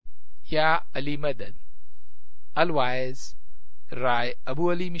Ya Ali Madad. Otherwise, Rai Abu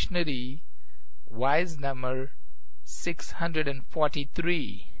Ali Missionary, wise number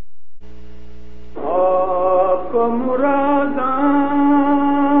 643. Aapko muradan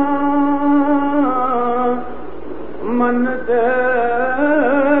man de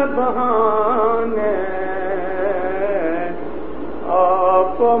bahane,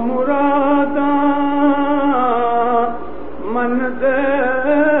 aapko muradan man de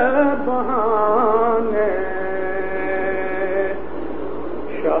bahane,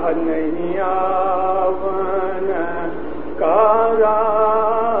 shah nahi aavan kara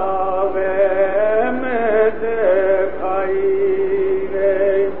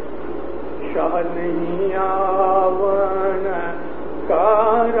نہیں آون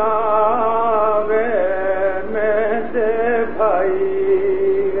کاراوے میں سے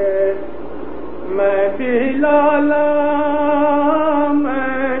بھائی گے میں بھی لالا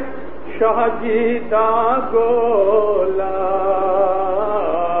میں شاہجیدہ گولا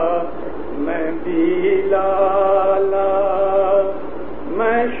میں بھی لالا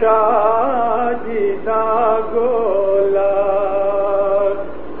میں شاہجیدہ گولا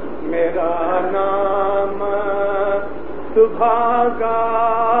میرا نام سبھاگا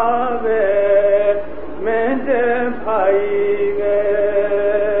وے میں دے بھائی وے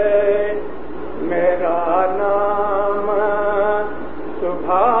میرا نام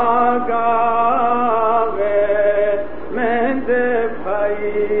سبھاگا وے میں دے بھائی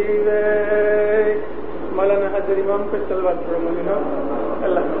وے. مولانا حضرت امام کو صلوات پڑھو مولانا.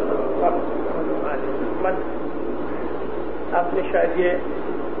 اللہ آپ نے شاید یہ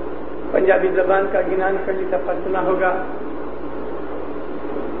پنجابی زبان کا گنان کھنڈی دفعہ سنا ہوگا.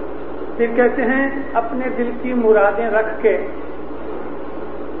 پھر کہتے ہیں اپنے دل کی مرادیں رکھ کے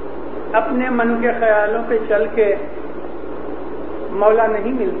اپنے من کے خیالوں پہ چل کے مولا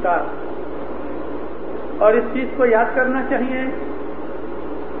نہیں ملتا، اور اس چیز کو یاد کرنا چاہیے.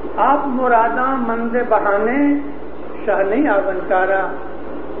 آپ مراداں من دے بہانے شاہ نہیں آونکارا،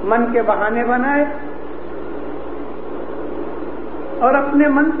 من کے بہانے بنائے اور اپنے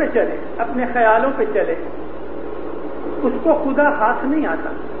من پہ چلے، اپنے خیالوں پہ چلے، اس کو خدا ہاتھ نہیں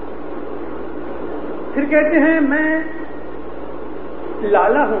آتا. پھر کہتے ہیں میں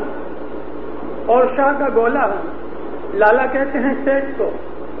لالا ہوں اور شاہ کا گولا ہوں. لالا کہتے ہیں سیٹ کو،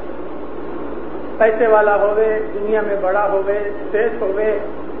 پیسے والا ہوئے، دنیا میں بڑا ہوئے، سیٹ ہوئے،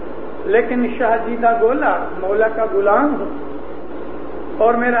 لیکن شاہجیدہ گولا مولا کا غلام ہوں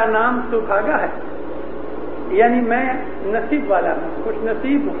اور میرا نام سبھاگا ہے، یعنی میں نصیب والا ہوں، خوش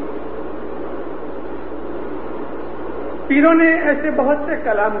نصیب ہوں. پیروں نے ایسے بہت سے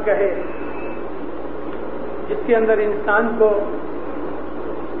کلام کہے جس کے اندر انسان کو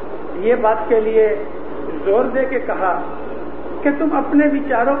یہ بات کے لیے زور دے کے کہا کہ تم اپنے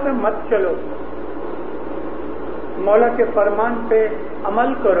وچاروں پہ مت چلو، مولا کے فرمان پہ عمل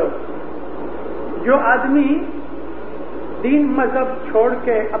کرو. جو آدمی دین مذہب چھوڑ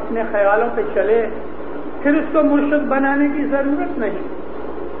کے اپنے خیالوں پہ چلے پھر اس کو مرشد بنانے کی ضرورت نہیں.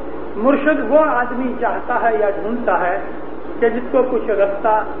 مرشد وہ آدمی چاہتا ہے یا ڈھونڈتا ہے کہ جس کو کچھ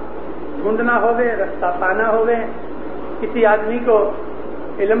رستہ ڈھونڈنا ہوئے، رستہ پانا ہوئے. کسی آدمی کو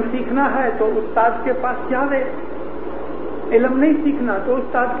علم سیکھنا ہے تو استاد کے پاس جاوے، علم نہیں سیکھنا تو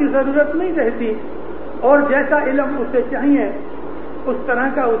استاد کی ضرورت نہیں رہتی، اور جیسا علم اسے چاہیے اس طرح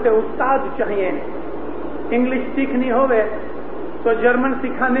کا اسے استاد چاہیے. انگلش سیکھنی ہوئے تو جرمن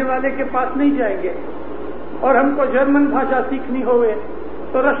سکھانے والے کے پاس نہیں جائیں گے، اور ہم کو جرمن بھاشا سیکھنی ہوئے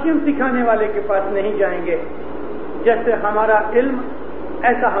تو رشین سکھانے والے کے پاس نہیں جائیں گے. جیسے ہمارا علم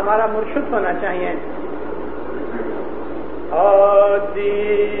ایسا ہمارا مرشد ہونا چاہیے.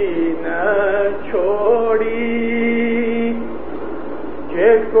 دین چھوڑی کہ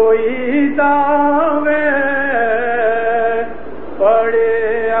کوئی دعوے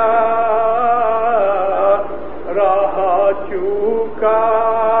پڑیا راہ چوکا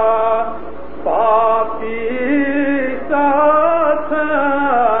پاپی ساتھ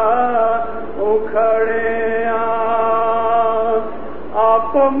اکھڑیا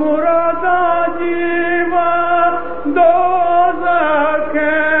آپ مرادا جیوا دوزخ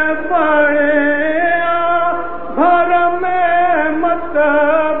پڑیا گھر میں مت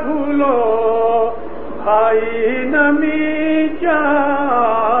بھولو بھائی نمی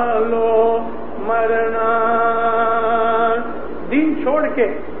چالو مرنا. دین چھوڑ کے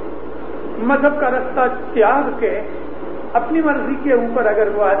مذہب کا رستہ تیاگ کے اپنی مرضی کے اوپر اگر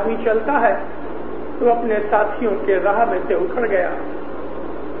وہ آدمی چلتا ہے تو اپنے ساتھیوں کے راہ میں سے اکھڑ گیا،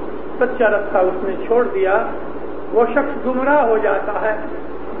 سچا رستہ اس نے چھوڑ دیا. وہ شخص گمراہ ہو جاتا ہے،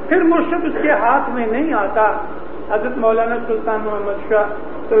 پھر مرشد اس کے ہاتھ میں نہیں آتا. حضرت مولانا سلطان محمد شاہ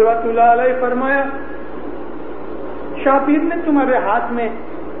صلوات اللہ علیہ فرمایا، شاہ پیر نے تمہارے ہاتھ میں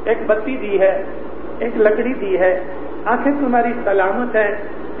ایک بتی دی ہے، ایک لکڑی دی ہے، آنکھیں تمہاری سلامت ہیں،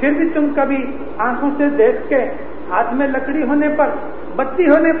 پھر بھی تم کبھی آنکھوں سے دیکھ کے ہاتھ میں لکڑی ہونے پر، بتی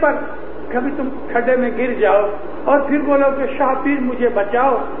ہونے پر کبھی تم کھڈے میں گر جاؤ اور پھر بولو کہ شاہ پیر مجھے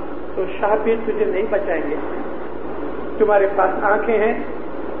بچاؤ، تو شاہ پیر تجھے نہیں بچائیں گے۔ تمہارے پاس آنکھیں ہیں،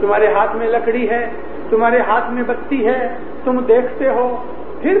 تمہارے ہاتھ میں لکڑی ہے، تمہارے ہاتھ میں بتی ہے، تم دیکھتے ہو،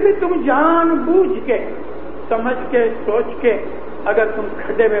 پھر بھی تم جان بوجھ کے سمجھ کے سوچ کے اگر تم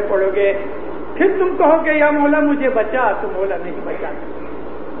کھڈے میں پڑو گے، پھر تم کہو کہ یا مولا مجھے بچا، تو مولا نہیں بچا،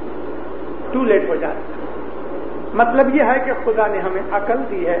 ٹو لیٹ ہو جاتا۔ مطلب یہ ہے کہ خدا نے ہمیں عقل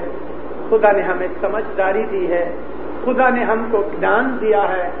دی ہے، خدا نے ہمیں سمجھداری دی ہے، خدا نے ہم کو گیان دیا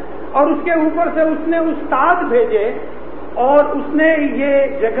ہے، اور اس کے اوپر سے اس نے استاد بھیجے، اور اس نے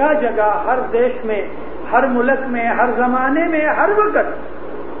یہ جگہ جگہ ہر دیش میں، ہر ملک میں، ہر زمانے میں، ہر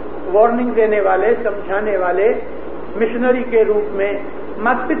وقت وارننگ دینے والے، سمجھانے والے، مشنری کے روپ میں،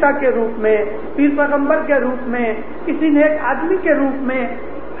 مات پتا کے روپ میں، پیر پیغمبر کے روپ میں، کسی نیک آدمی کے روپ میں،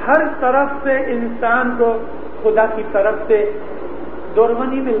 ہر طرف سے انسان کو خدا کی طرف سے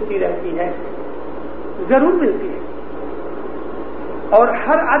دورونی ملتی رہتی ہے، ضرور ملتی ہے۔ اور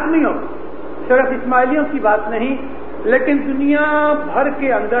ہر آدمیوں، صرف اسماعیلیوں کی بات نہیں، لیکن دنیا بھر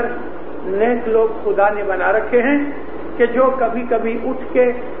کے اندر نیک لوگ خدا نے بنا رکھے ہیں کہ جو کبھی کبھی اٹھ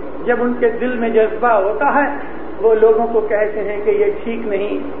کے جب ان کے دل میں جذبہ ہوتا ہے وہ لوگوں کو کہتے ہیں کہ یہ ٹھیک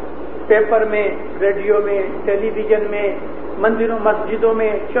نہیں، پیپر میں، ریڈیو میں، ٹیلی ویژن میں، مندروں مسجدوں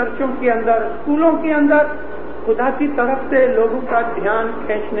میں، چرچوں کے اندر، اسکولوں کے اندر خدا کی طرف سے لوگوں کا دھیان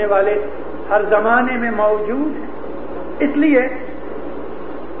کھینچنے والے ہر زمانے میں موجود ہیں۔ اس لیے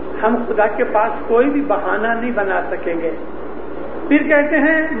ہم خدا کے پاس کوئی بھی بہانہ نہیں بنا سکیں گے۔ پھر کہتے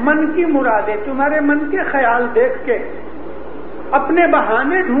ہیں من کی مرادیں، تمہارے من کے خیال دیکھ کے، اپنے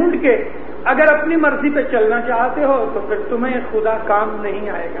بہانے ڈھونڈ کے اگر اپنی مرضی پہ چلنا چاہتے ہو تو پھر تمہیں خدا کام نہیں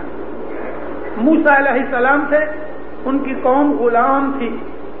آئے گا۔ موسیٰ علیہ السلام تھے، ان کی قوم غلام تھی،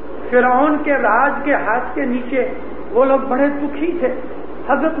 فرعون کے راج کے ہاتھ کے نیچے وہ لوگ بڑے دکھی تھے۔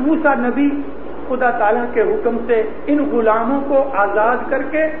 حضرت موسیٰ نبی خدا تعالیٰ کے حکم سے ان غلاموں کو آزاد کر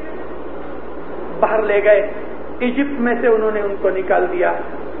کے باہر لے گئے، ایجپٹ میں سے انہوں نے ان کو نکال دیا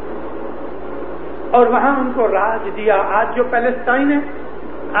اور وہاں ان کو راج دیا۔ آج جو پیلسٹائن ہے،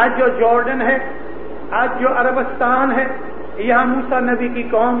 آج جو جارڈن ہے، آج جو عربستان ہے، یہاں موسیٰ نبی کی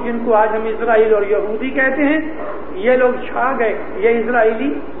قوم جن کو آج ہم اسرائیل اور یہودی کہتے ہیں، یہ لوگ چھا گئے۔ یہ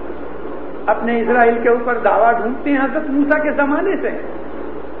اسرائیلی اپنے اسرائیل کے اوپر دعویٰ ڈھونڈتے ہیں حضرت موسیٰ کے زمانے سے،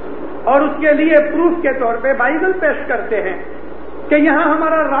 اور اس کے لیے پروف کے طور پہ بائبل پیش کرتے ہیں کہ یہاں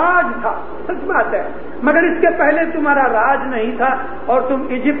ہمارا راج تھا۔ سچ بات ہے، مگر اس کے پہلے تمہارا راج نہیں تھا اور تم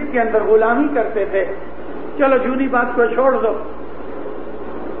ایجپٹ کے اندر غلامی کرتے تھے۔ چلو جھوٹی بات کو چھوڑ دو،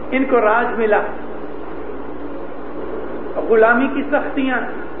 ان کو راج ملا، غلامی کی سختیاں،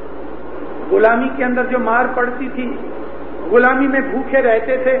 غلامی کے اندر جو مار پڑتی تھی، غلامی میں بھوکے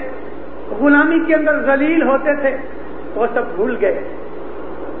رہتے تھے، غلامی کے اندر ذلیل ہوتے تھے، وہ سب بھول گئے،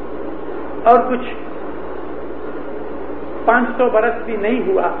 اور کچھ 500 برس بھی نہیں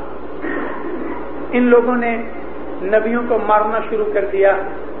ہوا، ان لوگوں نے نبیوں کو مارنا شروع کر دیا۔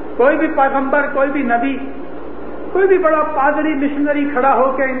 کوئی بھی پیغمبر، کوئی بھی نبی، کوئی بھی بڑا پادری مشنری کھڑا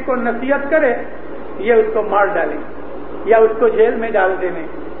ہو کے ان کو نصیحت کرے، یہ اس کو مار ڈالیں یا اس کو جیل میں ڈال دینے۔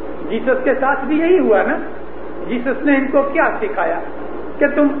 جیسس کے ساتھ بھی یہی ہوا نا۔ جیسس نے ان کو کیا سکھایا کہ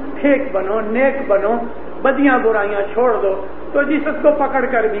تم ٹھیک بنو، نیک بنو، بدیاں برائیاں چھوڑ دو، تو جیسس کو پکڑ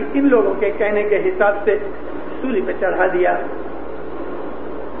کر بھی ان لوگوں کے کہنے کے حساب سے سولی پہ چڑھا دیا۔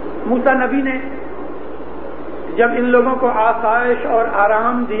 موسیٰ نبی نے جب ان لوگوں کو آسائش اور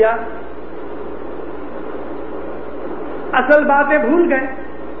آرام دیا، اصل باتیں بھول گئے۔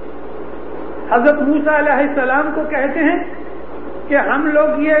 حضرت موسیٰ علیہ السلام کو کہتے ہیں کہ ہم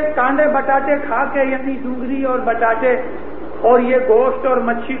لوگ یہ کانڈے بٹاٹے کھا کے، یعنی ڈونگری اور بٹاٹے اور یہ گوشت اور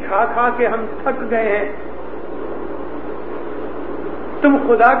مچھی کھا کھا کے ہم تھک گئے ہیں، تم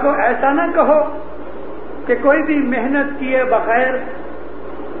خدا کو ایسا نہ کہو کہ کوئی بھی محنت کیے بغیر،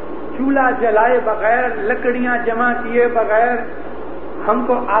 چولہا جلائے بغیر، لکڑیاں جمع کیے بغیر ہم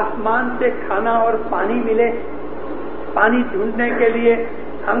کو آسمان سے کھانا اور پانی ملے۔ پانی ڈھونڈنے کے لیے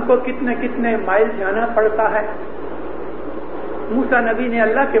ہم کو کتنے کتنے مائل جانا پڑتا ہے۔ موسیٰ نبی نے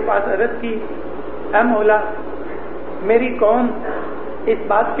اللہ کے پاس عرض کی، اے مولا، میری قوم اس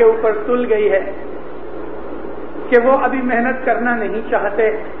بات کے اوپر تل گئی ہے کہ وہ ابھی محنت کرنا نہیں چاہتے،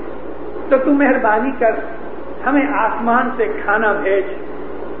 تو تو مہربانی کر ہمیں آسمان سے کھانا بھیج۔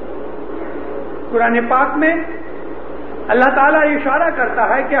 قرآن پاک میں اللہ تعالیٰ اشارہ کرتا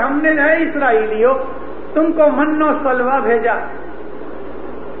ہے کہ ہم نے اے اسرائیلیوں تم کو من و سلوا بھیجا.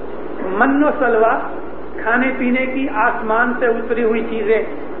 من و سلوا کھانے پینے کی آسمان سے اتری ہوئی چیزیں.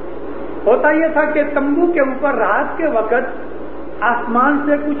 ہوتا یہ تھا کہ تمبو کے اوپر رات کے وقت آسمان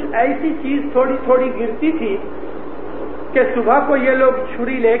سے کچھ ایسی چیز تھوڑی تھوڑی گرتی تھی کہ صبح کو یہ لوگ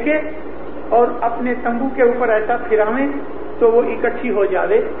چھری لے کے اور اپنے تمبو کے اوپر ایسا پھراویں تو وہ اکٹھی ہو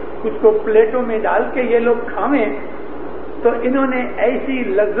جاوے, کچھ کو پلیٹوں میں ڈال کے یہ لوگ کھاویں. تو انہوں نے ایسی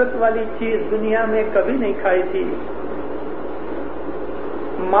لذت والی چیز دنیا میں کبھی نہیں کھائی تھی.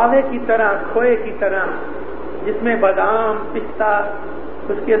 ماوے کی طرح, کھوئے کی طرح, جس میں بادام, پستہ,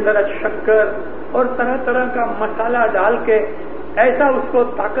 اس کے اندر شکر اور طرح طرح کا مسالہ ڈال کے ایسا اس کو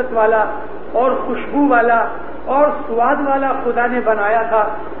طاقت والا اور خوشبو والا اور سواد والا خدا نے بنایا تھا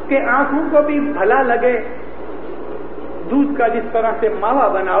کہ آنکھوں کو بھی بھلا لگے. دودھ کا جس طرح سے ماوا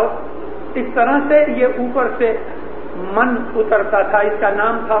بناؤ, اس طرح سے یہ اوپر سے من اترتا تھا. اس کا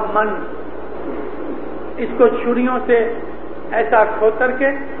نام تھا من. اس کو چھریوں سے ایسا کھوتر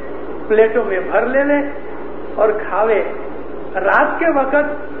کے پلیٹوں میں بھر لے اور کھاوے. رات کے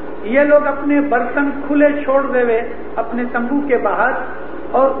وقت یہ لوگ اپنے برتن کھلے چھوڑ دے اپنے تمبو کے باہر,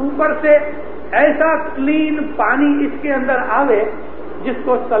 اور اوپر سے ایسا کلین پانی اس کے اندر آوے جس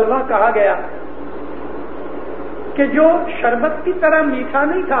کو سلوا کہا گیا, کہ جو شربت کی طرح میٹھا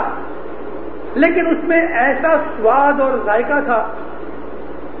نہیں تھا لیکن اس میں ایسا سواد اور ذائقہ تھا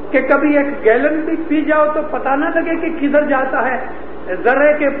کہ کبھی ایک گیلن بھی پی جاؤ تو پتہ نہ لگے کہ کدھر جاتا ہے.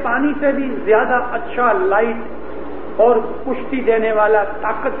 ذرے کے پانی سے بھی زیادہ اچھا, لائٹ اور پشتی دینے والا,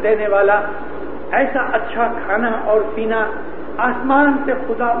 طاقت دینے والا ایسا اچھا کھانا اور پینا آسمان سے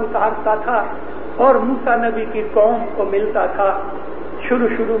خدا اتارتا تھا اور موسیٰ نبی کی قوم کو ملتا تھا.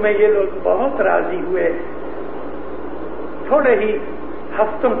 شروع میں یہ لوگ بہت راضی ہوئے. تھوڑے ہی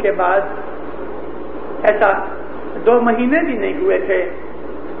ہفتوں کے بعد, ایسا 2 مہینے بھی نہیں ہوئے تھے,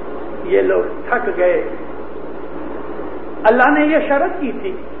 یہ لوگ تھک گئے. اللہ نے یہ شرط کی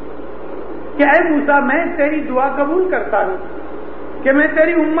تھی کہ اے موسیٰ, میں تیری دعا قبول کرتا ہوں کہ میں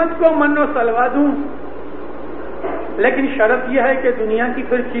تیری امت کو من و سلوا دوں, لیکن شرط یہ ہے کہ دنیا کی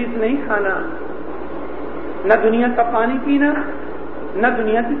کوئی چیز نہیں کھانا, نہ دنیا کا پانی پینا, نہ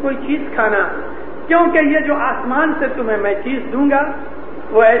دنیا کی کوئی چیز کھانا, کیونکہ یہ جو آسمان سے تمہیں میں چیز دوں گا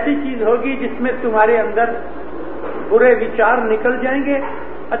وہ ایسی چیز ہوگی جس میں تمہارے اندر برے وچار نکل جائیں گے,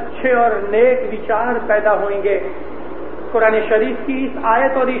 اچھے اور نیک وچار پیدا ہوئیں گے. قرآن شریف کی اس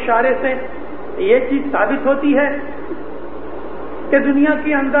آیت اور اشارے سے یہ چیز ثابت ہوتی ہے کہ دنیا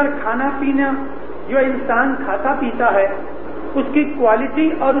کے اندر کھانا پینا جو انسان کھاتا پیتا ہے اس کی کوالٹی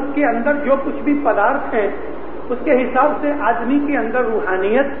اور اس کے اندر جو کچھ بھی پدارتھ ہیں اس کے حساب سے آدمی کے اندر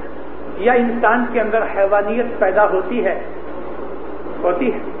روحانیت یا انسان کے اندر حیوانیت پیدا ہوتی ہے.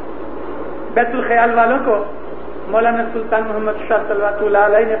 بیت الخیال والوں کو مولانا سلطان محمد شاہ صلوات اللہ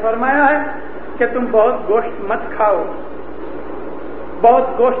علیہ نے فرمایا ہے کہ تم بہت گوشت مت کھاؤ,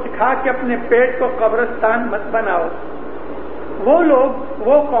 بہت گوشت کھا کے اپنے پیٹ کو قبرستان مت بناؤ. وہ لوگ,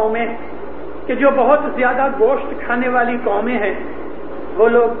 وہ قومیں کہ جو بہت زیادہ گوشت کھانے والی قومیں ہیں, وہ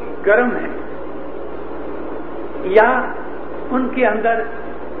لوگ گرم ہیں یا ان کے اندر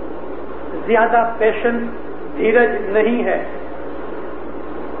زیادہ پیشنس, دھیرج نہیں ہے.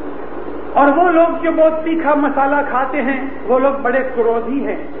 اور وہ لوگ جو بہت تیکھا مسالہ کھاتے ہیں وہ لوگ بڑے کرودھی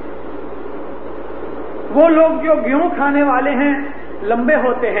ہیں. وہ لوگ جو گیہوں کھانے والے ہیں لمبے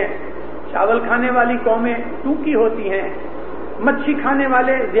ہوتے ہیں, چاول کھانے والی قومیں ٹوکی ہوتی ہیں, مچھی کھانے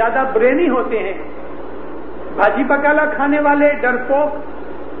والے زیادہ برینی ہوتے ہیں, بھاجی پکالا کھانے والے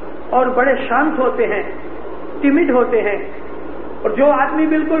ڈرپوک اور بڑے شانت ہوتے ہیں, ٹیمڈ ہوتے ہیں. اور جو آدمی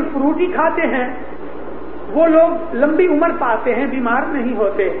بالکل فروٹی کھاتے ہیں وہ لوگ لمبی عمر پاتے ہیں, بیمار نہیں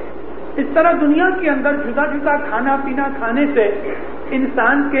ہوتے. اس طرح دنیا کے اندر جدا جدا کھانا پینا کھانے سے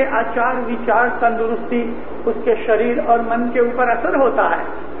انسان کے آچار وچار, تندرستی, اس کے شریر اور من کے اوپر اثر ہوتا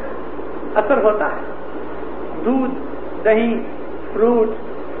ہے. دودھ, دہی,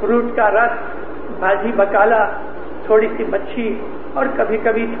 فروٹ کا رس, بھاجی بکالا, تھوڑی سی مچھی اور کبھی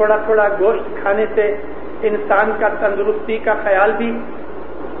کبھی تھوڑا تھوڑا گوشت کھانے سے انسان کا تندرستی کا خیال بھی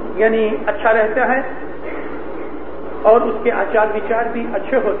یعنی اچھا رہتا ہے اور اس کے آچار وچار بھی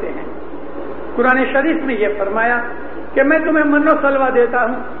اچھے ہوتے ہیں. قرآن شریف میں یہ فرمایا کہ میں تمہیں من و سلوا دیتا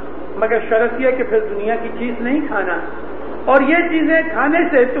ہوں مگر شرط یہ کہ پھر دنیا کی چیز نہیں کھانا, اور یہ چیزیں کھانے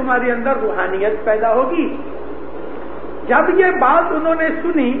سے تمہارے اندر روحانیت پیدا ہوگی. جب یہ بات انہوں نے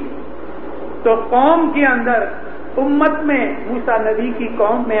سنی تو قوم کے اندر, امت میں, موسیٰ نبی کی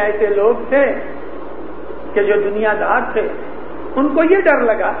قوم میں ایسے لوگ تھے کہ جو دنیا دار تھے. ان کو یہ ڈر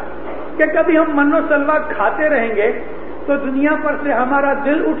لگا کہ کبھی ہم من و سلوا کھاتے رہیں گے تو دنیا پر سے ہمارا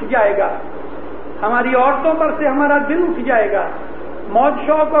دل اٹھ جائے گا, ہماری عورتوں پر سے ہمارا دل اٹھ جائے گا, موج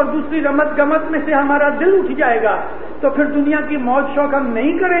شوق اور دوسری رمت گمت میں سے ہمارا دل اٹھ جائے گا تو پھر دنیا کی موج شوق ہم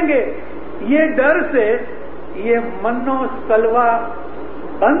نہیں کریں گے. یہ ڈر سے یہ من و سلوا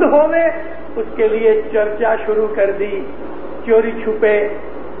بند ہوئے، اس کے لیے چرچا شروع کر دی. چوری چھپے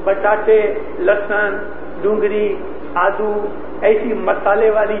بٹاٹے، لہسن، ڈونگری، آدو، ایسی مسالے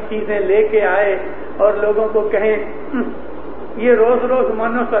والی چیزیں لے کے آئے اور لوگوں کو کہیں یہ روز روز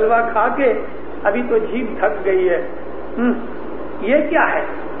من و سلوا کھا کے ابھی تو جیب تھک گئی ہے، یہ کیا ہے،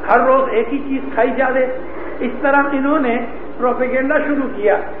 ہر روز ایک ہی چیز کھائی جاوے. اس طرح انہوں نے پروپیگنڈا شروع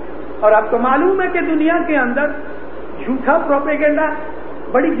کیا. اور آپ کو معلوم ہے کہ دنیا کے اندر جھوٹا پروپیگنڈا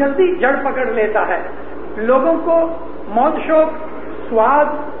بڑی جلدی جڑ پکڑ لیتا ہے. لوگوں کو موج شوق، سواد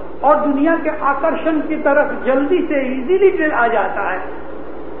اور دنیا کے آکرشن کی طرف جلدی سے ایزیلی دل آ جاتا ہے.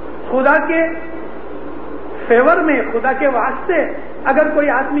 خدا کے فیور میں، خدا کے واسطے اگر کوئی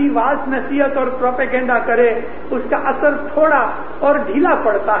آدمی واز نصیحت اور پروپیگنڈا کرے اس کا اثر تھوڑا اور ڈھیلا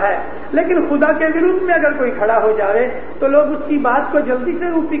پڑتا ہے، لیکن خدا کے ورودھ میں اگر کوئی کھڑا ہو جائے تو لوگ اس کی بات کو جلدی سے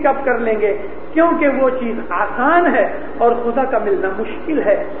پک اپ کر لیں گے، کیونکہ وہ چیز آسان ہے اور خدا کا ملنا مشکل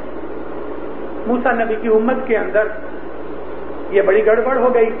ہے. موسیٰ نبی کی امت کے اندر یہ بڑی گڑبڑ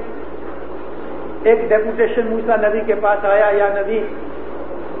ہو گئی. ایک ڈیپوٹیشن موسیٰ نبی کے پاس آیا، یا نبی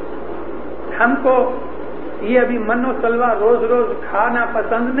ہم کو یہ ابھی من و سلوا روز روز کھانا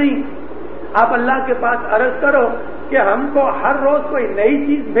پسند نہیں، آپ اللہ کے پاس عرض کرو کہ ہم کو ہر روز کوئی نئی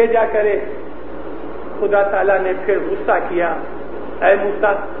چیز بھیجا کرے. خدا تعالیٰ نے پھر غصہ کیا، اے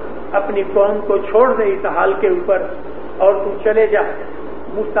موسیٰ اپنی قوم کو چھوڑ دے اس حال کے اوپر اور تو چلے جا.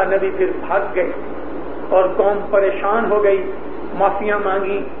 موسیٰ نبی پھر بھاگ گئے اور قوم پریشان ہو گئی، معافیاں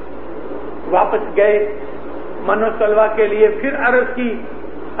مانگی، واپس گئے. من و سلوا کے لیے پھر عرض کی.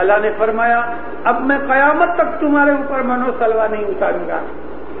 اللہ نے فرمایا اب میں قیامت تک تمہارے اوپر من و سلوا نہیں اتاروں گا.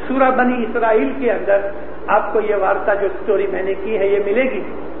 سورہ بنی اسرائیل کے اندر آپ کو یہ وارتا جو سٹوری میں نے کی ہے یہ ملے گی.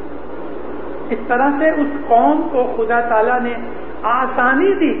 اس طرح سے اس قوم کو خدا تعالیٰ نے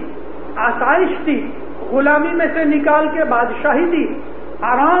آسانی دی، آسائش دی، غلامی میں سے نکال کے بادشاہی دی،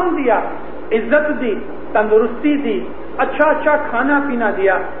 آرام دیا، عزت دی، تندرستی دی، اچھا اچھا کھانا پینا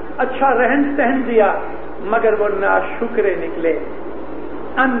دیا، اچھا رہن سہن دیا، مگر وہ ناشکرے نکلے،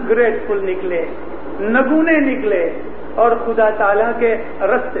 انگریٹفل نکلے، نگونے نکلے اور خدا تعالیٰ کے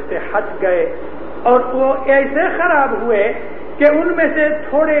رستے سے ہٹ گئے. اور وہ ایسے خراب ہوئے کہ ان میں سے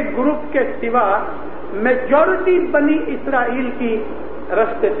تھوڑے گروپ کے سوا میجورٹی بنی اسرائیل کی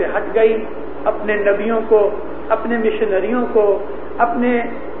رستے سے ہٹ گئی. اپنے نبیوں کو، اپنے مشنریوں کو، اپنے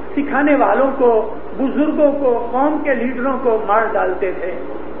سکھانے والوں کو، بزرگوں کو، قوم کے لیڈروں کو مار ڈالتے تھے.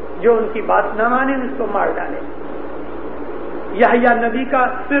 جو ان کی بات نہ مانے اس کو مار ڈالے. یحییٰ نبی کا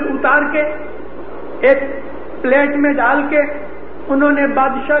سر اتار کے ایک پلیٹ میں ڈال کے انہوں نے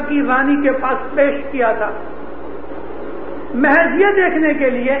بادشاہ کی رانی کے پاس پیش کیا تھا، محض یہ دیکھنے کے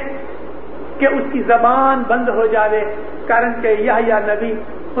لیے کہ اس کی زبان بند ہو جائے، کارن کہ یحییٰ نبی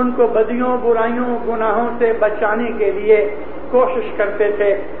ان کو بدیوں، برائیوں، گناہوں سے بچانے کے لیے کوشش کرتے تھے،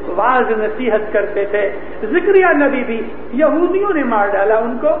 واعظ نصیحت کرتے تھے. زکریا نبی بھی یہودیوں نے مار ڈالا،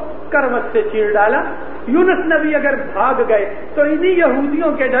 ان کو کروٹ سے چیر ڈالا. یونس نبی اگر بھاگ گئے تو انہی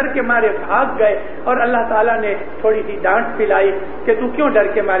یہودیوں کے ڈر کے مارے بھاگ گئے اور اللہ تعالیٰ نے تھوڑی سی ڈانٹ پلائی کہ تو کیوں ڈر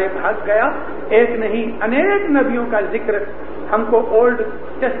کے مارے بھاگ گیا. ایک نہیں انیک نبیوں کا ذکر ہم کو اولڈ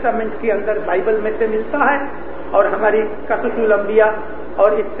ٹیسٹامنٹ کے اندر بائبل میں سے ملتا ہے، اور ہماری قصص الانبیاء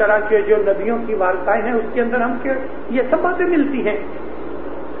اور اس طرح کے جو نبیوں کی وارتائیں ہیں اس کے اندر ہم کے یہ سب باتیں ملتی ہیں.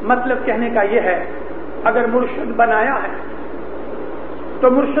 مطلب کہنے کا یہ ہے اگر مرشد بنایا ہے تو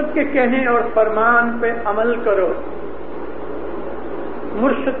مرشد کے کہنے اور فرمان پہ عمل کرو.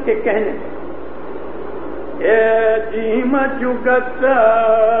 مرشد کے کہنے اے جیم جگت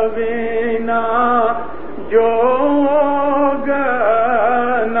وینا جوگ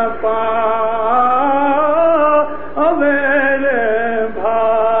نہ میرے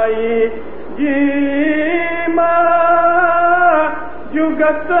بھائی جیم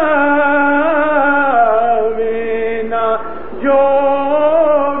جگت وینا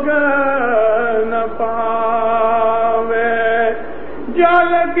جوگ نہ پاوے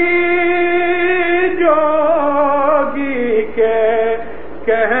جلگی جوگی کے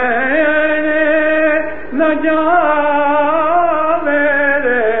کہنے نہ جا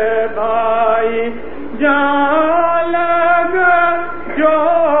میرے بھائی جان لگ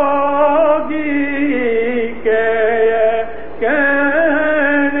جوگی کے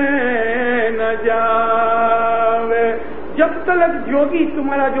کہنے نہ جاوے. جب تک جوگی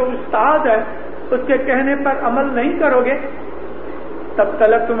تمہارا جو استاد ہے اس کے کہنے پر عمل نہیں کرو گے تب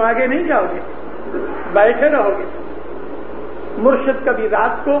تک تم آگے نہیں جاؤ گے، بیٹھے رہو گے. مرشد کبھی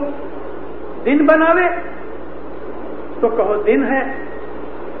رات کو دن بناوے، تو کہو دن ہے،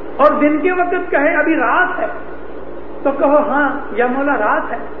 اور دن کے وقت کہے ابھی رات ہے تو کہو ہاں یا مولا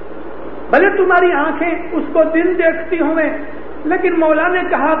رات ہے. بھلے تمہاری آنکھیں اس کو دن دیکھتی ہوں لیکن مولا نے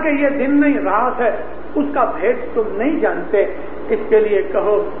کہا کہ یہ دن نہیں رات ہے، اس کا بھید تم نہیں جانتے، اس کے لیے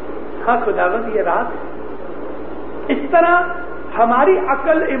کہو ہاں خداوند یہ رات ہے. اس طرح ہماری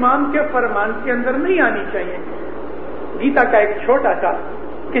عقل امام کے فرمان کے اندر نہیں آنی چاہیے. گیتا کا ایک چھوٹا سا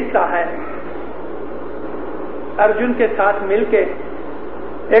قصہ ہے. ارجن کے ساتھ مل کے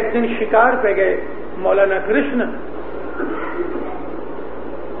ایک دن شکار پہ گئے. مولانا کرشن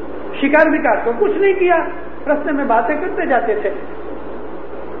شکار تو کچھ نہیں کیا، رستے میں باتیں کرتے جاتے تھے.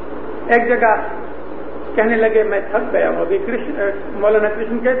 ایک جگہ کہنے لگے میں تھک گیا ہوں. ابھی مولانا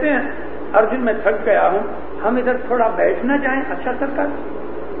کرشن کہتے ہیں ارجن میں تھک گیا ہوں، ہم ادھر تھوڑا بیٹھنا جائیں. اچھا سرکار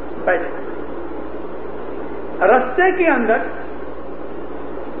بیٹھ. رستے کے اندر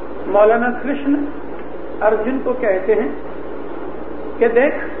مولانا کرشن ارجن کو کہتے ہیں کہ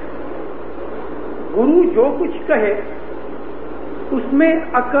دیکھ گرو جو کچھ کہے اس میں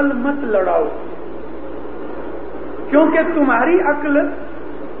عقل مت لڑاؤ، کیونکہ تمہاری عقل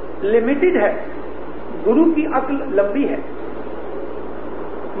لمیٹڈ ہے، گرو کی عقل لمبی ہے.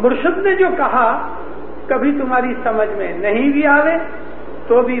 مرشد نے جو کہا کبھی تمہاری سمجھ میں نہیں بھی آوے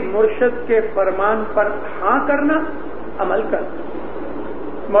تو بھی مرشد کے فرمان پر ہاں کرنا، عمل کرنا.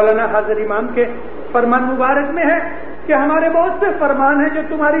 مولانا حاضر امام کے فرمان مبارک میں ہے کہ ہمارے بہت سے فرمان ہیں جو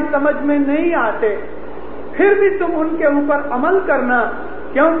تمہاری سمجھ میں نہیں آتے، پھر بھی تم ان کے اوپر عمل کرنا،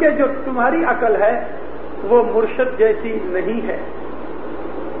 کیونکہ جو تمہاری عقل ہے وہ مرشد جیسی نہیں ہے.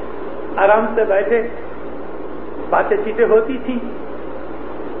 آرام سے بیٹھے باتیں چیتیں ہوتی تھیں.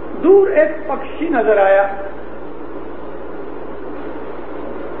 دور ایک پکشی نظر آیا.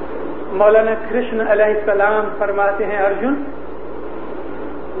 مولانا کرشن علیہ السلام فرماتے ہیں ارجن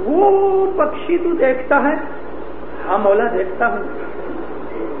وہ پکشی تو دیکھتا ہے؟ ہاں مولا دیکھتا ہوں.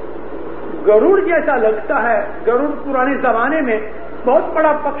 گروڑ جیسا لگتا ہے. گروڑ پرانے زمانے میں بہت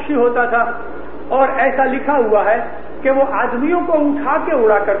بڑا پکشی ہوتا تھا اور ایسا لکھا ہوا ہے کہ وہ آدمیوں کو اٹھا کے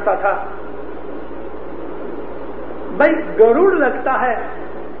اڑا کرتا تھا. بھائی گروڑ لگتا ہے؟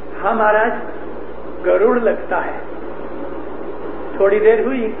 ہاں مہاراج گروڑ لگتا ہے. تھوڑی دیر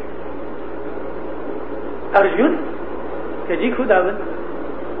ہوئی. ارجن کہ جی خداوند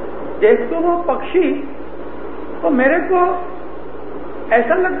دیکھ تو وہ پکشی تو میرے کو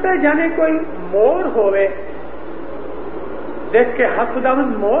ایسا لگتا ہے جانے کوئی مور ہوئے. دیکھ کے ہاں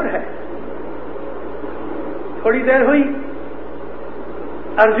خداوند مور ہے. تھوڑی دیر ہوئی.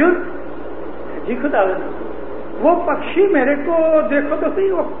 ارجن جی خداوند وہ پکشی میرے کو دیکھو تو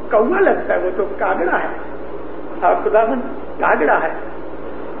صحیح وہ کوا لگتا ہے، وہ تو کاگڑا ہے. ہاں خداوند کاگڑا ہے.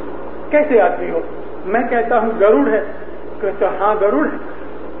 کیسے آدمی ہو؟ میں کہتا ہوں گروڑ ہے، کہتے ہاں گروڑ ہے.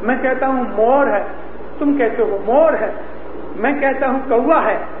 میں کہتا ہوں مور ہے، تم کہتے ہو مور ہے. میں کہتا ہوں کوا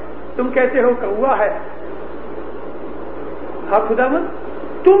ہے، تم کہتے ہو کوا ہے. ہاں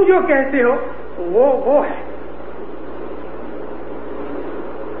خداوند تم جو کہتے ہو وہ ہے.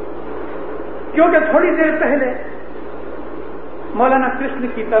 کیونکہ تھوڑی دیر پہلے مولانا کرشن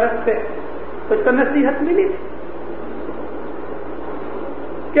کی طرف سے اس کو نصیحت ملی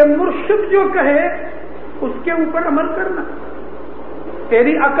کہ مرشد جو کہے اس کے اوپر عمل کرنا.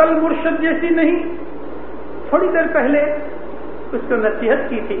 تیری عقل مرشد جیسی نہیں. تھوڑی دیر پہلے اس کو نصیحت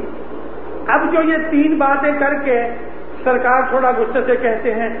کی تھی. اب جو یہ 3 باتیں کر کے سرکار تھوڑا غصے سے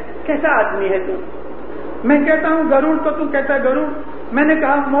کہتے ہیں کیسا آدمی ہے تو؟ میں کہتا ہوں گروڑ تو تو کہتا ہے گروڑ. میں نے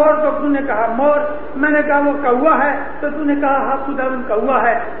کہا مور تو تو نے کہا مور. میں نے کہا وہ کوا ہے تو تو نے کہا ہاں خداوند کوا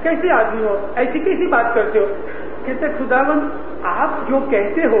ہے. کیسے آدمی ہو؟ ایسی کیسی بات کرتے ہو؟ کہتے خداوند آپ جو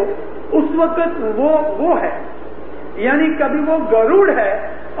کہتے ہو اس وقت وہ ہے، یعنی کبھی وہ گروڑ ہے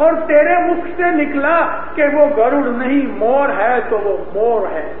اور تیرے مکھ سے نکلا کہ وہ گروڑ نہیں مور ہے تو وہ مور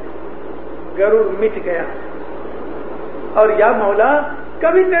ہے. گروڑ مٹ گیا. اور یا مولا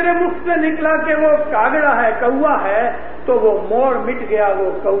کبھی تیرے مکھ سے نکلا کہ وہ کاگڑا ہے کوا ہے تو وہ مور مٹ گیا، وہ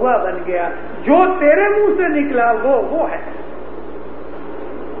کوا بن گیا. جو تیرے منہ سے نکلا وہ ہے.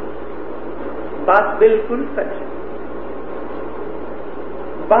 بات بالکل سچ ہے.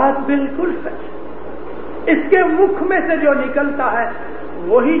 بات بالکل سچ. اس کے مکھ میں سے جو نکلتا ہے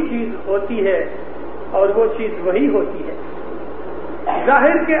وہی چیز ہوتی ہے اور وہ چیز وہی ہوتی ہے.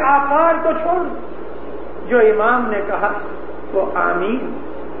 ظاہر کے آکار کو چھوڑ. جو امام نے کہا وہ آمین.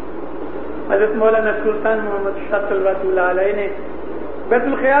 حضرت مولانا سلطان محمد شاہ صلوات اللہ علیہ نے بیت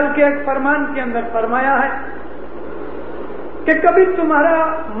الخیال کے ایک فرمان کے اندر فرمایا ہے کہ کبھی تمہارا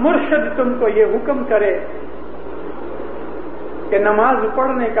مرشد تم کو یہ حکم کرے کہ نماز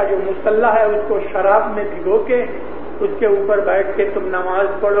پڑھنے کا جو مصلی ہے اس کو شراب میں بھگو کے اس کے اوپر بیٹھ کے تم نماز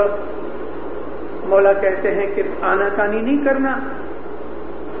پڑھو. مولا کہتے ہیں کہ آنا کانی نہیں کرنا،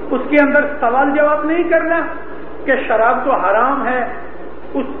 اس کے اندر سوال جواب نہیں کرنا کہ شراب تو حرام ہے،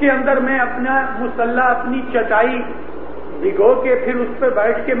 اس کے اندر میں اپنا مصلی اپنی چٹائی بھگو کے پھر اس پہ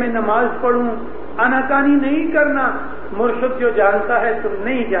بیٹھ کے میں نماز پڑھوں، آناکانی نہیں کرنا۔ مرشد جو جانتا ہے تم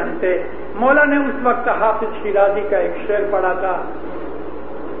نہیں جانتے۔ مولا نے اس وقت حافظ شیرازی کا ایک شعر پڑھا تھا،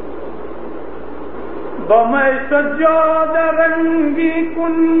 بمے سجاد رنگی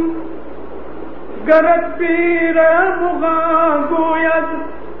کن گرد پیر مغاں گوید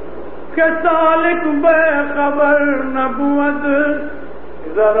کہ سالک بے خبر نبوت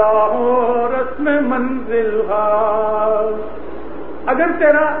ذرا ہو رسم منزل ہا۔ اگر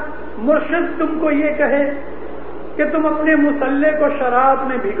تیرا مرشد تم کو یہ کہے کہ تم اپنے مصلی کو شراب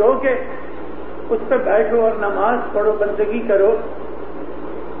میں بھگو کے اس پہ بیٹھو اور نماز پڑھو، بندگی کرو،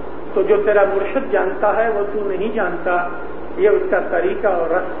 تو جو تیرا مرشد جانتا ہے وہ تو نہیں جانتا، یہ اس کا طریقہ اور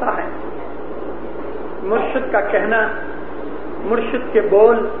راستہ ہے۔ مرشد کا کہنا، مرشد کے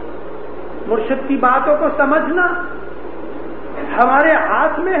بول، مرشد کی باتوں کو سمجھنا ہمارے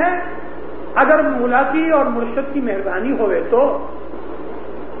ہاتھ میں ہے۔ اگر مولا کی اور مرشد کی مہربانی ہوئے تو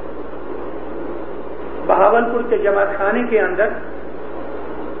بہاولپور کے جماعت خانے کے اندر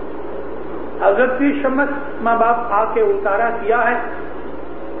حضرت پیر شمس ماں باپ آ کے اتارا کیا ہے۔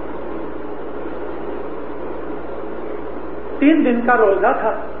 3 دن کا روزہ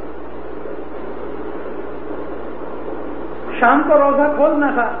تھا، شام کو روزہ کھولنا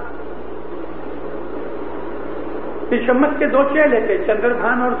تھا۔ پیر شمس کے 2 چیلے تھے، چندر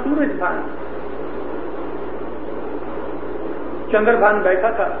بھان اور سورج بھان۔ چندر بھان بیٹھا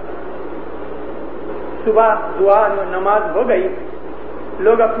تھا، صبح دعا اور نماز ہو گئی،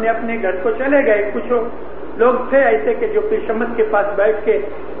 لوگ اپنے اپنے گھر کو چلے گئے۔ کچھ لوگ تھے ایسے کہ جو پیر شمس کے پاس بیٹھ کے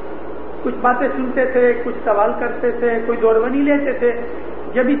کچھ باتیں سنتے تھے، کچھ سوال کرتے تھے، کوئی دورونی لیتے تھے۔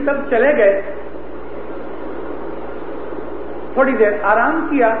 جب یہ سب چلے گئے، تھوڑی دیر آرام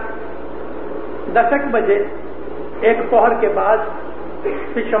کیا۔ 10 بجے 1 پہر کے بعد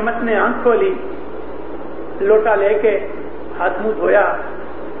پیر شمس نے آنکھ کھولی، لوٹا لے کے ہاتھ منہ دھویا۔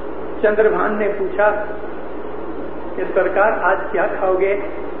 چندر بھان نے پوچھا کہ سرکار آج کیا کھاؤ گے؟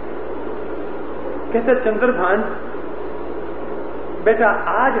 کہتے چندر بھان بیٹا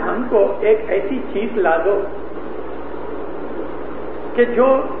آج ہم کو ایک ایسی چیز لا دو کہ جو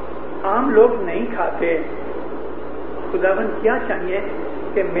عام لوگ نہیں کھاتے۔ خداوند کیا چاہیے؟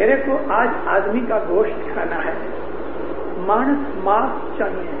 کہ میرے کو آج آدمی کا گوشت کھانا ہے، مانس ماس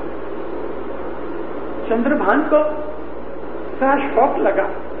چاہیے۔ چندر بھان کو بڑا شوق لگا،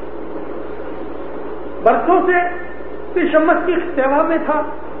 برسوں سے پیر شمس کی سیوا میں تھا،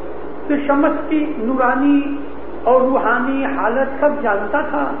 پیر شمس کی نورانی اور روحانی حالت سب جانتا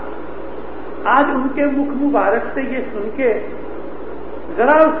تھا۔ آج ان کے مکھ مبارک سے یہ سن کے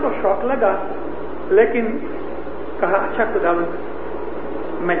ذرا اس کو شوق لگا، لیکن کہا اچھا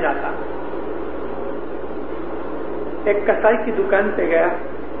خداوند میں جاتا۔ ایک کسائی کی دکان پہ گیا،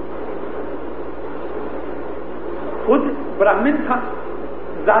 خود برہمن تھا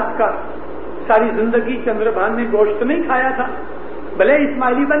ذات کا، ساری زندگی چندر بھان نے گوشت نہیں کھایا تھا، بھلے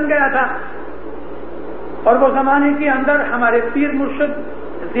اسماعیلی بن گیا تھا۔ اور وہ زمانے کے اندر ہمارے پیر مرشد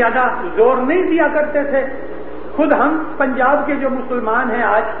زیادہ زور نہیں دیا کرتے تھے۔ خود ہم پنجاب کے جو مسلمان ہیں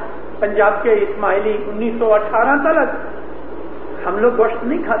آج، پنجاب کے اسماعیلی 1918 تلک ہم لوگ گوشت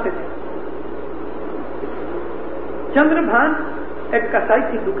نہیں کھاتے تھے۔ چندر بھان ایک کسائی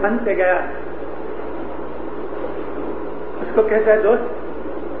کی دکان پہ گیا، اس کو کہتا ہے دوست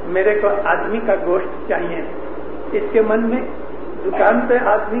میرے کو آدمی کا گوشت چاہیے۔ اس کے من میں دکان پہ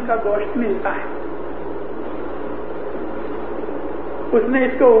آدمی کا گوشت ملتا ہے۔ اس نے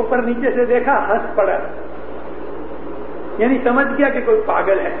اس کو اوپر نیچے سے دیکھا، ہنس پڑا، یعنی سمجھ گیا کہ کوئی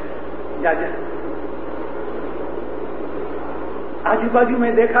پاگل ہے۔ جا آجو بازو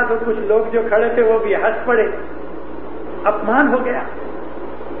میں دیکھا تو کچھ لوگ جو کھڑے تھے وہ بھی ہنس پڑے، اپمان ہو گیا،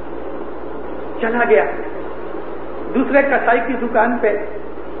 چلا گیا۔ دوسرے کسائی کی دکان پہ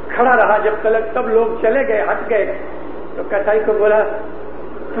کھڑا رہا جب تک سب لوگ چلے گئے، ہٹ گئے، تو کسائی کو بولا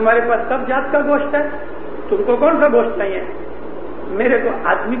تمہارے پاس سب جات کا گوشت ہے، تم کو کون سا گوشت چاہیے؟ میرے کو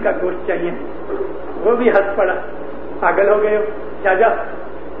آدمی کا گوشت چاہیے۔ وہ بھی ہنس پڑا، پاگل ہو گئے ہو، جا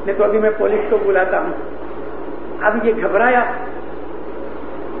نہیں تو ابھی میں پولیس کو بلاتا ہوں۔ اب یہ گھبرایا،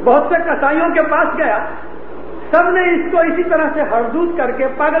 بہت سے کسائیوں کے پاس گیا، سب نے اس کو اسی طرح سے ہردود کر کے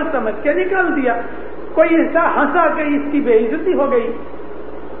پاگل سمجھ کے نکال دیا۔ کوئی ایسا ہنسا کہ اس کی بے عزتی ہو گئی۔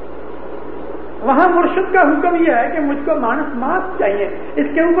 وہاں مرشد کا حکم یہ ہے کہ مجھ کو مانس ماس چاہیے، اس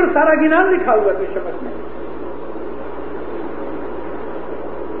کے اوپر سارا گنان لکھا ہوا ہے شبت میں۔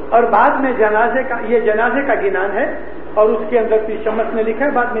 اور بعد میں جنازے کا، یہ جنازے کا گنان ہے اور اس کے اندر پیر شمس نے لکھا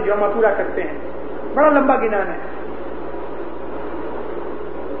ہے، بعد میں جو ہم پورا کرتے ہیں بڑا لمبا گنان ہے.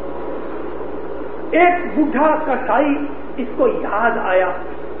 ایک بوڑھا کسائی اس کو یاد آیا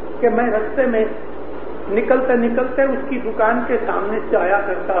کہ میں رستے میں نکلتے نکلتے اس کی دکان کے سامنے سے آیا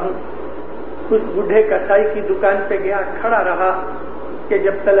کرتا ہوں. اس بوڑھے کسائی کی دکان پہ گیا, کھڑا رہا کہ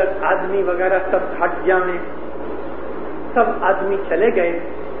جب تک آدمی وغیرہ سب ہٹ جائیں. سب آدمی چلے گئے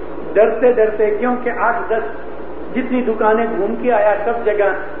ڈرتے ڈرتے, کیونکہ 8-10 جتنی دکانیں گھوم کے آیا سب جگہ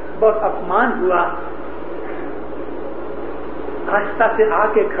بہت اپمان ہوا. آہستہ سے آ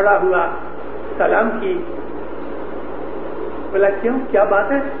کے کھڑا ہوا, سلام کی. بولا کیوں, کیا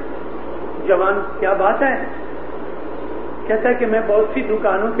بات ہے جوان, کیا بات ہے؟ کہتا ہے کہ میں بہت سی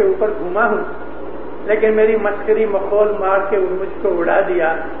دکانوں کے اوپر گھوما ہوں لیکن میری مسکری مخول مار کے مجھ کو اڑا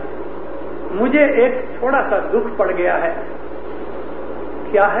دیا. مجھے ایک تھوڑا سا دکھ پڑ گیا ہے.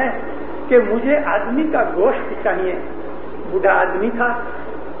 کیا ہے کہ مجھے آدمی کا گوشت چاہیے. بوڑھا آدمی تھا,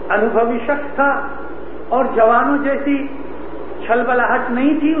 انوبھوی شخص تھا, اور جوانوں جیسی چھلبلاہٹ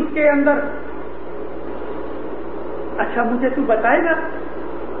نہیں تھی اس کے اندر. اچھا مجھے تو بتائے گا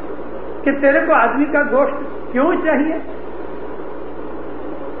کہ تیرے کو آدمی کا گوشت کیوں چاہیے؟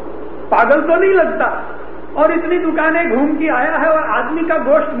 پاگل تو نہیں لگتا؟ اور اتنی دکانیں گھوم کے آیا ہے اور آدمی کا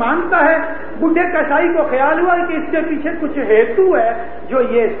گوشت مانگتا ہے. بڈھے کسائی کو خیال ہوا کہ اس کے پیچھے کچھ ہیتو ہے جو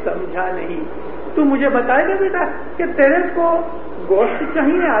یہ سمجھا نہیں. تو مجھے بتائے گا بیٹا کہ تیرے کو گوشت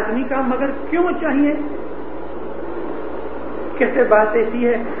چاہیے آدمی کا, مگر کیوں چاہیے؟ کیسے بات ایسی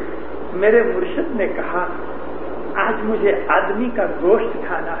ہے, میرے مرشد نے کہا آج مجھے آدمی کا گوشت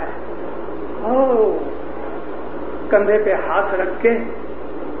کھانا ہے. کندھے پہ ہاتھ رکھ کے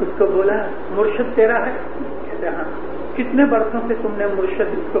اس کو بولا مرشد تیرا ہے؟ کہتے ہاں. کتنے برسوں سے تم نے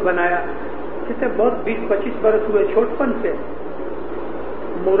مرشد اس کو بنایا؟ کہتے بہت 20-25 برس ہوئے چھوٹپن سے.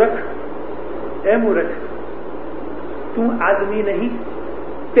 مورخ, اے مورخ, تم آدمی نہیں,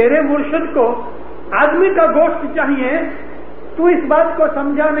 تیرے مرشد کو آدمی کا گوشت چاہیے. تو اس بات کو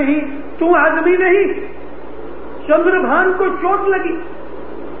سمجھا نہیں, تو آدمی نہیں. چندربھان کو چوٹ لگی.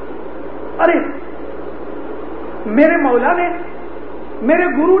 ارے میرے مولا نے, میرے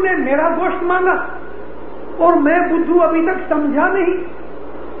گرو نے میرا گوشت مانگا اور میں بدھو ابھی تک سمجھا نہیں.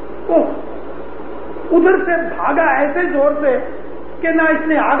 ادھر سے بھاگا ایسے زور سے کہ نہ اس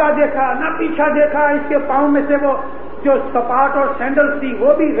نے آگا دیکھا نہ پیچھا دیکھا. اس کے پاؤں میں سے وہ جو سپاٹ اور سینڈل تھی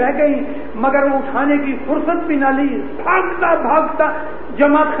وہ بھی رہ گئی, مگر وہ اٹھانے کی فرصت بھی نہ لی. بھاگتا بھاگتا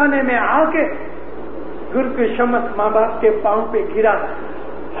جماعت خانے میں آ کے گر کے شمس ماں باپ کے پاؤں پہ گرا,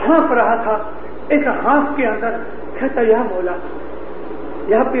 ہانف رہا تھا. ایک ہانف کے اندر کہتا یا مولا,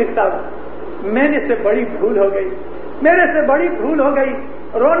 یا پیر صاحب, میرے سے بڑی بھول ہو گئی, میرے سے بڑی بھول ہو گئی.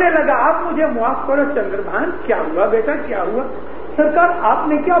 رونے لگا, آپ مجھے معاف کرو. چندربھان کیا ہوا بیٹا, کیا ہوا؟ سرکار آپ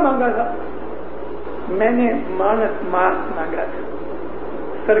نے کیا مانگا تھا؟ میں نے مانس مانگا تھا.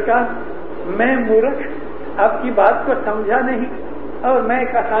 سرکار میں مورخ آپ کی بات کو سمجھا نہیں اور میں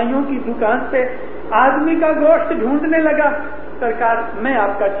کسائیوں کی دکان پہ آدمی کا گوشت ڈھونڈنے لگا. سرکار میں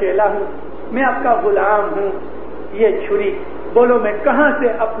آپ کا چیلا ہوں, میں آپ کا غلام ہوں. یہ چھری بولو میں کہاں سے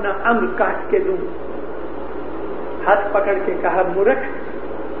اپنا انگ کاٹ کے دوں؟ ہاتھ پکڑ کے کہا مورخ,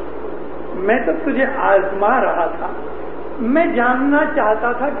 میں تو تجھے آزما رہا تھا. میں جاننا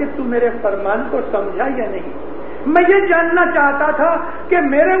چاہتا تھا کہ تو میرے فرمان کو سمجھا یا نہیں. میں یہ جاننا چاہتا تھا کہ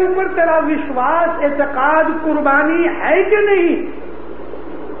میرے اوپر تیرا وشواس, اعتقاد, قربانی ہے کہ نہیں.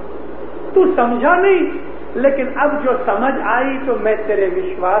 تو سمجھا نہیں, لیکن اب جو سمجھ آئی تو میں تیرے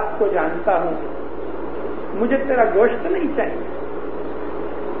وشواس کو جانتا ہوں. مجھے تیرا گوشت نہیں چاہیے.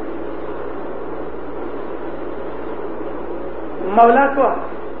 مولا کو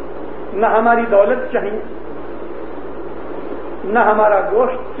نہ ہماری دولت چاہیے, نہ ہمارا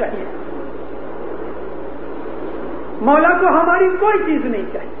گوشت چاہیے. مولا کو ہماری کوئی چیز نہیں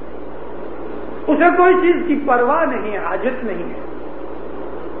چاہیے, اسے کوئی چیز کی پرواہ نہیں, حاجت نہیں ہے.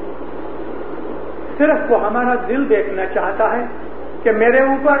 صرف وہ ہمارا دل دیکھنا چاہتا ہے کہ میرے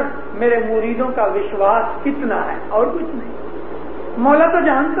اوپر میرے مریدوں کا وشواس کتنا ہے, اور کچھ نہیں. مولا تو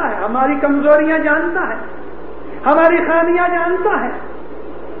جانتا ہے, ہماری کمزوریاں جانتا ہے, ہماری خامیاں جانتا ہے,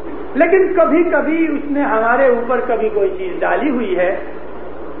 لیکن کبھی کبھی اس نے ہمارے اوپر کبھی کوئی چیز ڈالی ہوئی ہے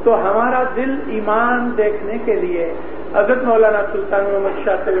تو ہمارا دل ایمان دیکھنے کے لیے حضرت مولانا سلطان محمد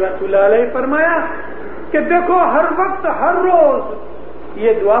شاہ رحمۃ اللہ علیہ فرمایا کہ دیکھو ہر وقت ہر روز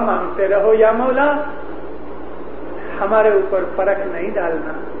یہ دعا مانگتے رہو, یا مولا ہمارے اوپر فرق نہیں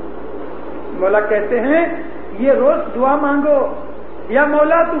ڈالنا. مولا کہتے ہیں یہ روز دعا مانگو, یا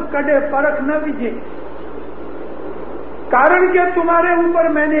مولا تو کڈے فرق نہ دیجیے, کارن کہ تمہارے اوپر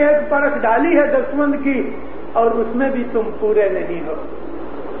میں نے ایک پرکھ ڈالی ہے دسمند کی, اور اس میں بھی تم پورے نہیں ہو.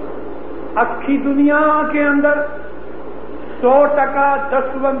 اکھی دنیا کے اندر 100%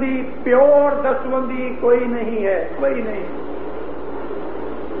 दसबंदी, प्योर दसबंदी कोई नहीं है, कोई नहीं।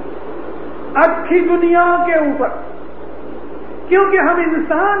 अच्छी दुनिया के ऊपर, क्योंकि हम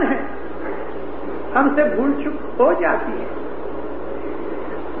इंसान हैं, हमसे भूल चूक हो जाती है,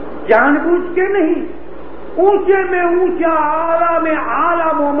 जानबूझ के नहीं। ऊंचे में ऊंचा, आला में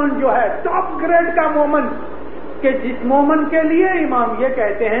आला मोमेंट जो है, टॉप ग्रेड का मोमेंट, कि जिस मोमेंट के लिए इमाम ये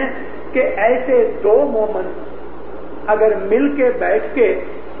कहते हैं कि ऐसे दो मोमेंट अगर मिल के बैठ के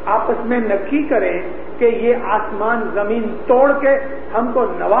आपस में नक्की करें कि ये आसमान जमीन तोड़ के हमको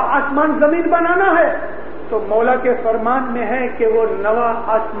नवा आसमान जमीन बनाना है, तो मौला के फरमान में है कि वो नवा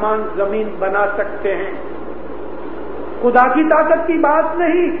आसमान जमीन बना सकते हैं। खुदा की ताकत की बात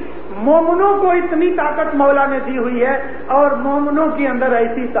नहीं, मोमनों को इतनी ताकत मौला ने दी हुई है, और मोमनों के अंदर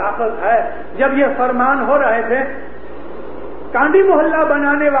ऐसी ताकत है। जब ये फरमान हो रहे थे, कांडी मोहल्ला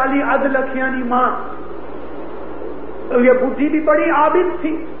बनाने वाली अदलखियानी माँ, तो ये बुढ़ी भी बड़ी आबिद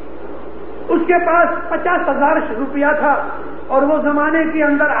थी, उसके पास 50,000 रुपया था, और वो जमाने के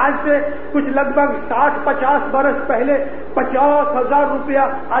अंदर आज से कुछ लगभग 60-50 बरस पहले 50,000 रुपया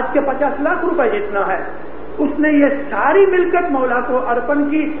आज के 50 लाख रुपए जितना है। उसने ये सारी मिलकत मौला को अर्पण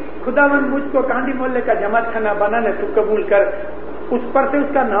की। खुदावन मुझको कांडी मोहल्ले का जमात खाना बनाने तो कबूल कर। उस पर से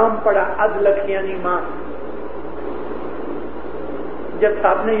उसका नाम पड़ा अदलखियानी माँ। जब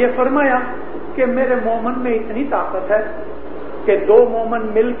साहब ने ये फरमाया कि मेरे मोमन में इतनी ताकत है कि दो मोमन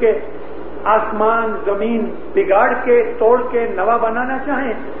मिल के आसमान जमीन बिगाड़ के तोड़ के नवा बनाना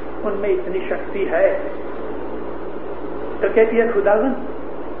चाहें, उनमें इतनी शक्ति है, तो कहती है खुदावन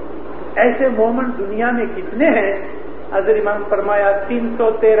ऐसे मोमन दुनिया में कितने हैं? हज़रत इमाम फरमाया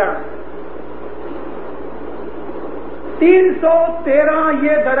 313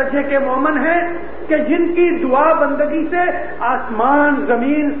 ये दर्जे के मोमन हैं कि जिनकी दुआ बंदगी से आसमान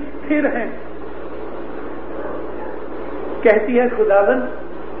जमीन स्थिर हैं। कहती है खुदावन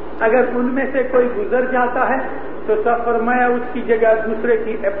अगर उनमें से कोई गुजर जाता है तो सब फरमाया उसकी जगह दूसरे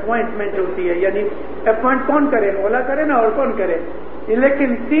की अपॉइंटमेंट होती है। यानी अपॉइंट कौन करे? मौला करे ना, और कौन करे?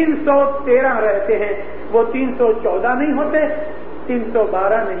 लेकिन 313 रहते हैं, वो 314 नहीं होते,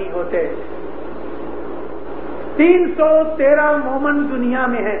 312 नहीं होते, 313 मोमन दुनिया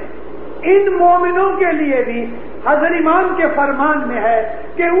में है। इन मोमिनों के लिए भी हज़रत इमाम के फरमान में है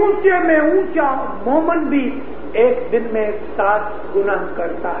कि ऊंचे में ऊंचा मोमन भी एक दिन में 7 गुनाह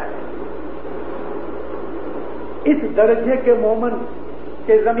करता है। इस दर्जे के मोमन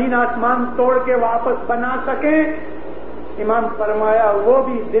के जमीन आसमान तोड़ के वापस बना सके, इमाम फरमाया वो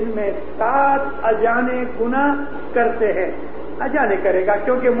भी दिन में 7 अजाने गुनाह करते हैं। अजाने करेगा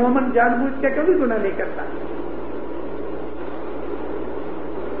क्योंकि मोमन जानबूझ के कभी गुनाह नहीं करता।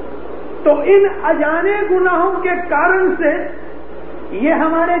 तो इन अजाने गुनाहों के कारण से ये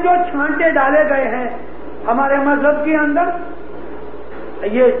हमारे जो छांटे डाले गए हैं हमारे मजहब के अंदर,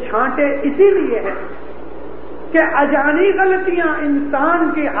 ये छांटे इसीलिए हैं कि अजानी गलतियां इंसान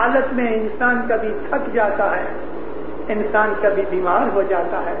की हालत में इंसान कभी थक जाता है, इंसान कभी बीमार हो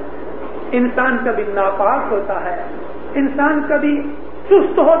जाता है, इंसान कभी नापाक होता है, इंसान कभी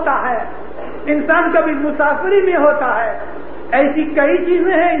सुस्त होता है, इंसान कभी मुसाफरी में होता है। ऐसी कई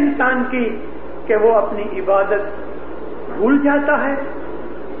चीजें हैं इंसान की कि वो अपनी इबादत भूल जाता है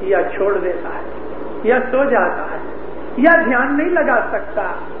या छोड़ देता है या सो जाता है या ध्यान नहीं लगा सकता।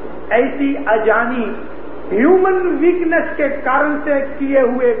 ऐसी अजानी ह्यूमन वीकनेस के कारण से किए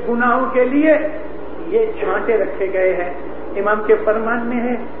हुए गुनाहों के लिए ये छांटे रखे गए हैं। इमाम के फरमान में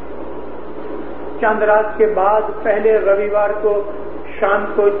है चांद रात के बाद पहले रविवार को शाम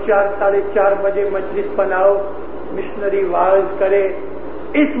को 4-4:30 बजे मजलिस बनाओ, मिशनरी वाज करे,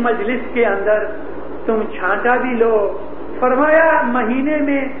 इस मजलिस के अंदर तुम छांटा भी लो। फरमाया महीने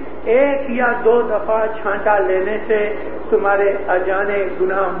में 1 या 2 दफा छांटा लेने से तुम्हारे अजाने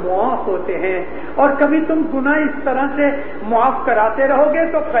गुनाह मुआफ होते हैं, और कभी तुम गुनाह इस तरह से मुआफ कराते रहोगे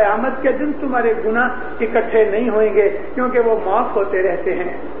तो क़यामत के दिन तुम्हारे गुनाह इकट्ठे नहीं होंगे, क्योंकि वो मुआफ होते रहते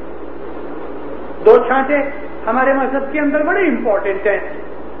हैं। 2 छांटे हमारे मजहब के अंदर बड़े इंपॉर्टेंट हैं।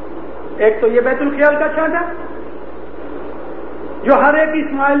 एक तो ये बैतुल ख्याल का छांटा, जो हर एक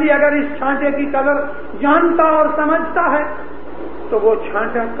इस्माइली अगर इस छांटे की कदर जानता और समझता है तो वो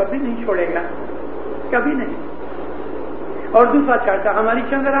छांटा कभी नहीं छोड़ेगा, कभी नहीं। और दूसरा छांटा हमारी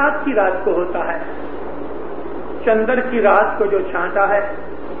चंद्रात की रात को होता है। चंद्र की रात को जो छांटा है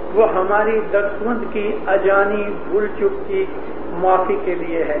वो हमारी दसवंत की अजानी भूल चूक की माफी के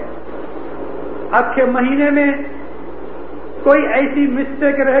लिए है। अब के महीने में कोई ऐसी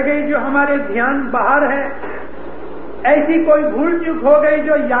मिस्टेक रह गई जो हमारे ध्यान बाहर है, ऐसी कोई भूल चूक हो गई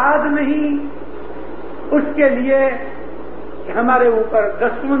जो याद नहीं, उसके लिए हमारे ऊपर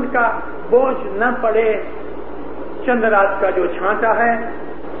दसवंत का बोझ न पड़े, چند رات کا جو چھانٹا ہے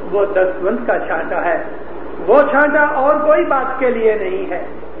وہ دستبند کا چھانٹا ہے. وہ چھانٹا اور کوئی بات کے لیے نہیں ہے.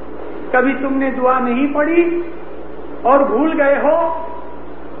 کبھی تم نے دعا نہیں پڑھی اور بھول گئے ہو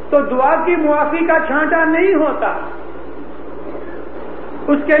تو دعا کی معافی کا چھانٹا نہیں ہوتا.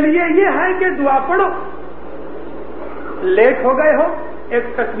 اس کے لیے یہ ہے کہ دعا پڑھو. لیٹ ہو گئے ہو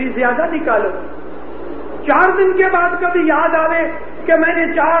ایک تسبیح زیادہ نکالو. 4 دن کے بعد کبھی یاد آوے کہ میں نے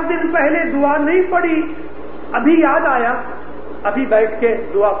 4 دن پہلے دعا نہیں پڑھی, ابھی یاد آیا, ابھی بیٹھ کے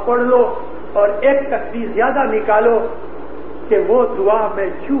دعا پڑھ لو اور ایک تسبیح زیادہ نکالو کہ وہ دعا میں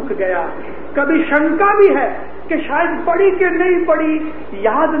چوک گیا. کبھی شنکا بھی ہے کہ شاید پڑھی کہ نہیں پڑھی,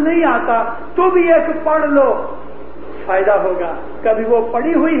 یاد نہیں آتا, تو بھی ایک پڑھ لو, فائدہ ہوگا. کبھی وہ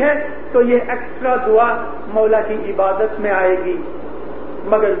پڑھی ہوئی ہے تو یہ ایکسٹرا دعا مولا کی عبادت میں آئے گی,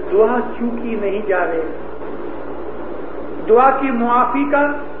 مگر دعا چوکی نہیں جا رہے. دعا کی معافی کا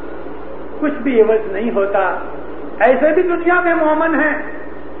کچھ بھی عوض نہیں ہوتا. ایسے بھی دنیا میں مومن ہیں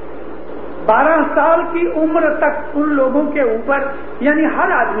 12 سال کی عمر تک ان لوگوں کے اوپر, یعنی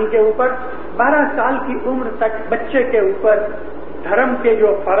ہر آدمی کے اوپر 12 سال کی عمر تک بچے کے اوپر دھرم کے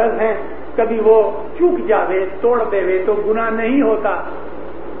جو فرض ہیں کبھی وہ چوک جاوے, توڑ دے تو گناہ نہیں ہوتا.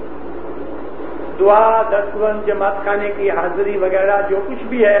 دعا, دستبند, جماعت خانے کی حاضری وغیرہ جو کچھ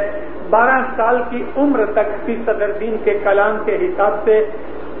بھی ہے 12 سال کی عمر تک فی صدر دین کے کلام کے حساب سے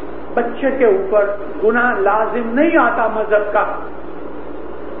بچے کے اوپر گناہ لازم نہیں آتا مذہب کا.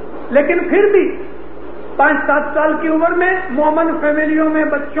 لیکن پھر بھی 5-7 سال کی عمر میں مومن فیملیوں میں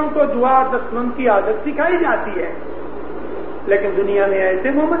بچوں کو دعا دستبند کی عادت سکھائی جاتی ہے. لیکن دنیا میں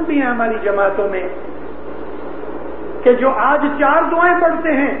ایسے مومن بھی ہیں ہماری جماعتوں میں کہ جو آج 4 دعائیں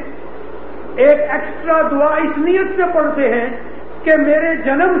پڑھتے ہیں, ایک ایکسٹرا دعا اس نیت سے پڑھتے ہیں کہ میرے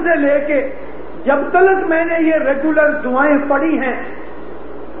جنم سے لے کے جب تک میں نے یہ ریگولر دعائیں پڑھی ہیں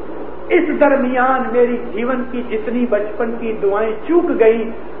اس درمیان میری جیون کی جتنی بچپن کی دعائیں چوک گئی,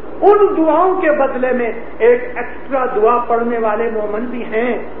 ان دعاؤں کے بدلے میں ایک ایکسٹرا دعا پڑھنے والے مومن بھی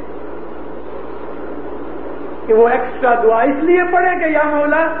ہیں کہ وہ ایکسٹرا دعا اس لیے پڑھے کہ یا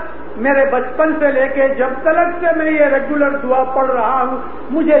مولا میرے بچپن سے لے کے جب تلک سے میں یہ ریگولر دعا پڑھ رہا ہوں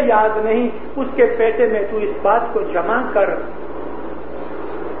مجھے یاد نہیں, اس کے پیٹے میں تو اس بات کو جمع کر.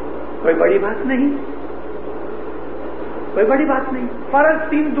 کوئی بڑی بات نہیں, کوئی بڑی بات نہیں. فرض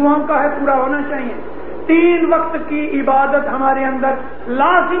 3 دعاؤں کا ہے, پورا ہونا چاہیے. 3 وقت کی عبادت ہمارے اندر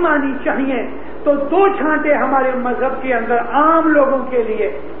لازم آنی چاہیے. تو 2 چھانٹے ہمارے مذہب کے اندر عام لوگوں کے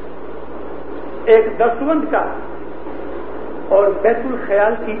لیے, ایک دستبند کا اور بیت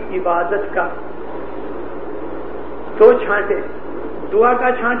الخیال کی عبادت کا. 2 چھانٹے. دعا کا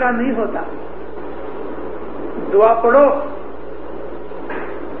چھانٹا نہیں ہوتا. دعا پڑھو,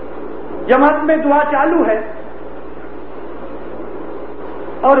 جماعت میں دعا چالو ہے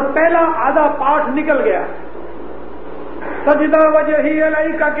اور پہلا آدھا پاٹ نکل گیا, سجدہ وجہی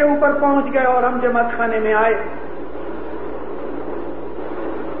علیکہ کے اوپر پہنچ گئے اور ہم جماعت خانے میں آئے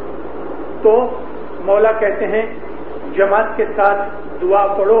تو مولا کہتے ہیں جماعت کے ساتھ دعا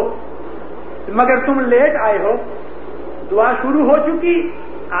پڑھو, مگر تم لیٹ آئے ہو, دعا شروع ہو چکی,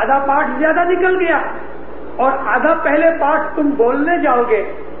 آدھا پاٹ زیادہ نکل گیا اور آدھا پہلے پاٹ تم بولنے جاؤ گے.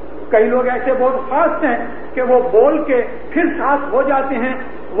 کئی لوگ ایسے بہت خاص ہیں کہ وہ بول کے پھر ساتھ ہو جاتے ہیں,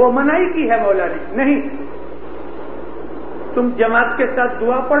 وہ منائی کی ہے مولا نے. نہیں, تم جماعت کے ساتھ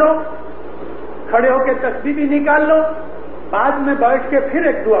دعا پڑھو, کھڑے ہو کے تسبیح بھی نکال لو, بعد میں بیٹھ کے پھر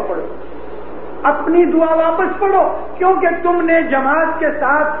ایک دعا پڑھو, اپنی دعا واپس پڑھو, کیونکہ تم نے جماعت کے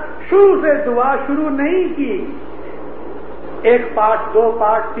ساتھ شروع سے دعا شروع نہیں کی. 1 پارٹ, 2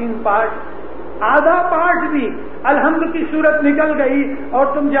 پارٹ, 3 پارٹ, آدھا پارٹ بھی الحمد کی صورت نکل گئی اور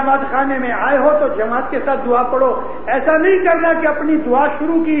تم جماعت خانے میں آئے ہو تو جماعت کے ساتھ دعا پڑھو. ایسا نہیں کرنا کہ اپنی دعا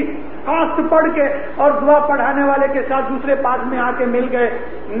شروع کی خاص پڑھ کے اور دعا پڑھانے والے کے ساتھ دوسرے پارٹ میں آ کے مل گئے.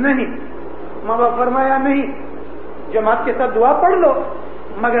 نہیں, ماں باپ فرمایا نہیں, جماعت کے ساتھ دعا پڑھ لو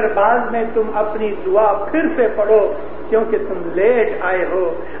مگر بعد میں تم اپنی دعا پھر سے پڑھو کیونکہ تم لیٹ آئے ہو,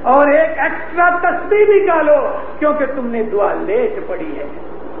 اور ایک ایکسٹرا تسبیح نکالو کیونکہ تم نے دعا لیٹ پڑھی ہے.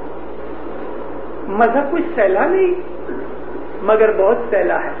 مذہب کچھ سہلا نہیں مگر بہت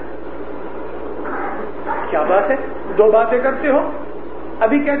سہلا ہے. کیا بات ہے, 2 باتیں کرتے ہو,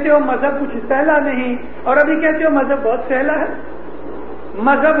 ابھی کہتے ہو مذہب کچھ سہلا نہیں اور ابھی کہتے ہو مذہب بہت سہلا ہے.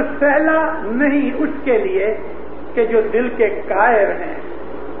 مذہب سہلا نہیں اس کے لیے کہ جو دل کے قائر ہیں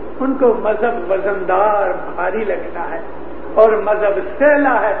ان کو مذہب وزندار بھاری لگتا ہے, اور مذہب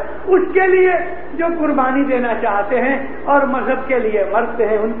سہلا ہے اس کے لیے جو قربانی دینا چاہتے ہیں اور مذہب کے لیے مرتے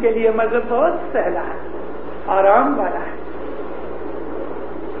ہیں, ان کے لیے مذہب بہت سہلا ہے, آرام والا ہے.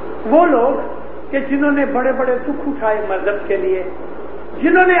 وہ لوگ کہ جنہوں نے بڑے بڑے دکھ اٹھائے مذہب کے لیے,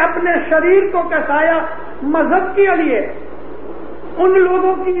 جنہوں نے اپنے شریر کو کسایا مذہب کے لیے ان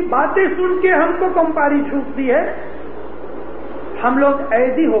لوگوں کی باتیں سن کے ہم کو کمپاری چھوٹتی ہے. ہم لوگ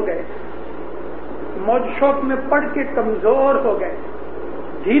ایسی ہو گئے, موج شوق میں پڑ کے کمزور ہو گئے,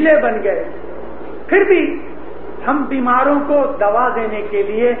 ڈھیلے بن گئے. پھر بھی ہم بیماروں کو دوا دینے کے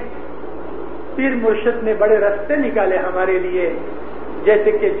لیے پیر مرشد نے بڑے راستے نکالے ہمارے لیے,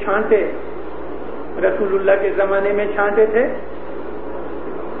 جیسے کہ چھانٹے. رسول اللہ کے زمانے میں چھانٹے تھے.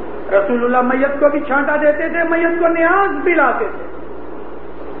 رسول اللہ میت کو بھی چھانٹا دیتے تھے, میت کو نیاز بھی لاتے تھے,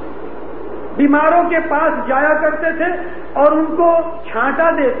 بیماروں کے پاس جایا کرتے تھے اور ان کو چھانٹا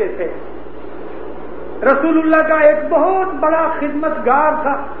دیتے تھے. رسول اللہ کا ایک بہت بڑا خدمت گار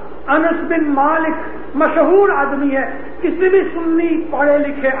تھا, انس بن مالک, مشہور آدمی ہے. کسی بھی سنی پڑھے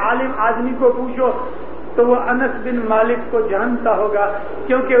لکھے عالم آدمی کو پوچھو تو وہ انس بن مالک کو جانتا ہوگا,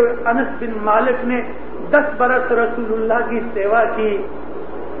 کیونکہ انس بن مالک نے 10 برس رسول اللہ کی سیوا کی.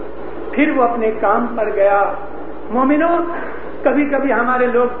 پھر وہ اپنے کام پر گیا. مومنوں, کبھی کبھی ہمارے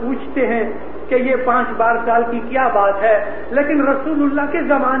لوگ پوچھتے ہیں کہ یہ 5 سال کی کیا بات ہے, لیکن رسول اللہ کے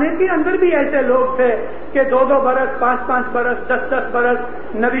زمانے کے اندر بھی ایسے لوگ تھے کہ 2 برس, 5 برس, 10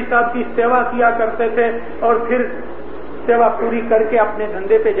 برس نبی صاحب کی سیوا کیا کرتے تھے اور پھر سیوا پوری کر کے اپنے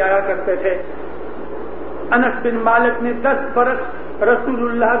دھندے پہ جایا کرتے تھے. انس بن مالک نے 10 برس رسول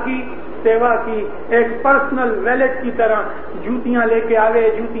اللہ کی سیوا کی, ایک پرسنل ویلٹ کی طرح. جوتیاں لے کے آوے,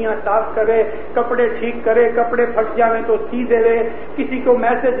 جوتیاں صاف کرے, کپڑے ٹھیک کرے, کپڑے پھٹ جاویں تو سی دے رہے, کسی کو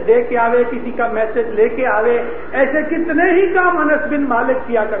میسج دے کے آوے, کسی کا میسج لے کے آوے. ایسے کتنے ہی کام انس بن مالک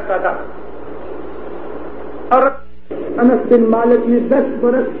کیا کرتا تھا. اور انس بن مالک نے 10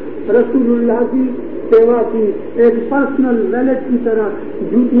 برس رسول اللہ کی سیوا کی, ایک پرسنل ویلٹ کی طرح.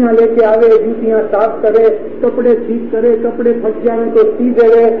 جوتیاں لے کے آوے, جوتیاں صاف کرے, کپڑے ٹھیک کرے, کپڑے پھٹ جائیں تو سی دے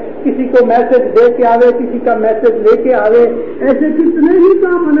رہے, کسی کو میسج دے کے آوے, کسی کا میسج لے کے آوے. ایسے کتنے ہی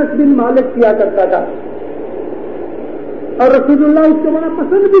کام انس بن مالک کیا کرتا تھا اور رسول اللہ اس کو بڑا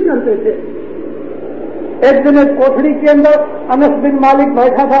پسند بھی کرتے تھے. ایک دن ایک کوٹھڑی کے اندر انس بن مالک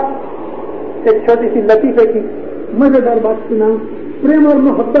بیٹھا تھا. ایک چھوٹی سی لطیفے کی مزیدار بات سنا, پریم اور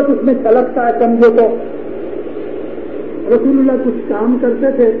محبت اس میں چھلکتا ہے سمجھو تو. رسول اللہ کچھ کام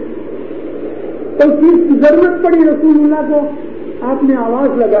کرتے تھے تو چیز کی ضرورت پڑی رسول اللہ کو. آپ نے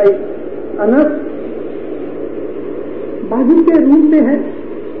آواز لگائی, انس بازو کے روم میں ہے.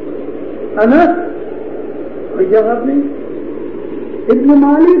 انس, کوئی جواب نہیں. ابن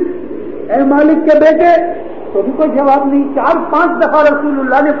مالک, اے مالک کے بیٹے, تو بھی کوئی جواب نہیں. 4-5 دفعہ رسول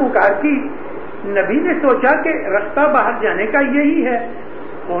اللہ نے پکار کی. نبی نے سوچا کہ رستہ باہر جانے کا یہی ہے,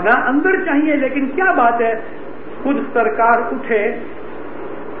 ہونا اندر چاہیے, لیکن کیا بات ہے. خود سرکار اٹھے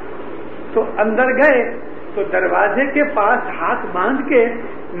تو اندر گئے تو دروازے کے پاس ہاتھ باندھ کے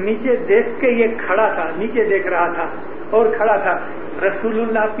نیچے دیکھ کے یہ کھڑا تھا, نیچے دیکھ رہا تھا اور کھڑا تھا. رسول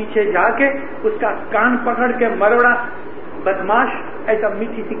اللہ پیچھے جا کے اس کا کان پکڑ کے مروڑا, بدماش, ایسا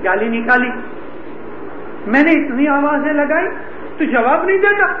میٹھی سی گالی نکالی. میں نے اتنی آوازیں لگائی تو جواب نہیں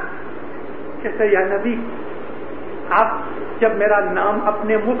دیتا. کہتے یا نبی, آپ جب میرا نام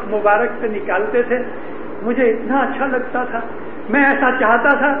اپنے مکھ مبارک سے نکالتے تھے مجھے اتنا اچھا لگتا تھا, میں ایسا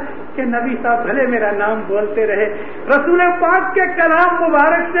چاہتا تھا کہ نبی صاحب بھلے میرا نام بولتے رہے. رسول پاک کے کلام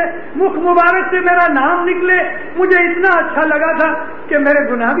مبارک سے, مکھ مبارک سے میرا نام نکلے, مجھے اتنا اچھا لگا تھا کہ میرے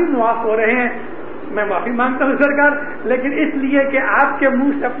گناہ بھی معاف ہو رہے ہیں. میں معافی مانگتا ہوں سرکار, لیکن اس لیے کہ آپ کے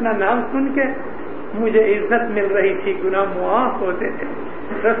منہ سے اپنا نام سن کے مجھے عزت مل رہی تھی, گناہ معاف ہوتے تھے.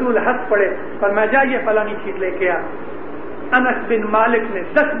 رسول ہنس پڑے, فرمایا جائیے فلانی چیز لے کے آ. انس بن مالک نے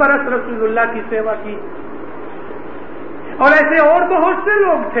 10 برس رسول اللہ کی سیوا کی. اور ایسے اور بہت سے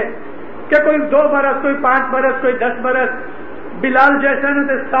لوگ تھے کہ کوئی 2 برس, کوئی 5 برس, کوئی 10 برس. بلال جیسے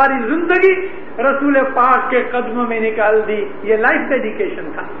نے ساری زندگی رسول پاک کے قدموں میں نکال دی. یہ لائف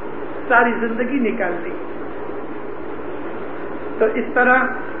ڈیڈیکیشن تھا, ساری زندگی نکال دی. تو اس طرح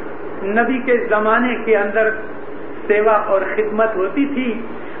نبی کے زمانے کے اندر سیوا اور خدمت ہوتی تھی.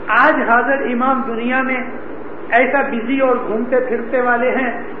 آج حاضر امام دنیا میں ایسا بزی اور گھومتے پھرتے والے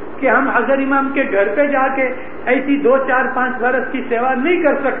ہیں کہ ہم حضر امام کے گھر پہ جا کے ایسی 2, 4, 5 برس کی سیوا نہیں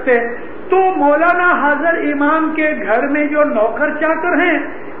کر سکتے. تو مولانا حضر امام کے گھر میں جو نوکر چاکر ہیں,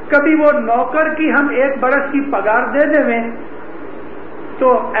 کبھی وہ نوکر کی ہم 1 برس کی پگار دے دیں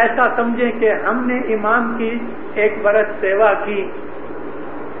تو ایسا سمجھیں کہ ہم نے امام کی 1 برس سیوا کی.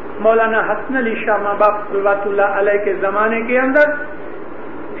 مولانا حسن علی شاہ ماں باپ رحمۃ اللہ علیہ کے زمانے کے اندر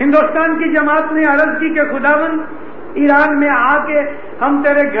ہندوستان کی جماعت نے عرض کی کہ خداوند ایران میں آ کے ہم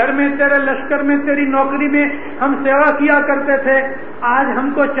تیرے گھر میں, تیرے لشکر میں, تیری نوکری میں ہم سیوا کیا کرتے تھے, آج ہم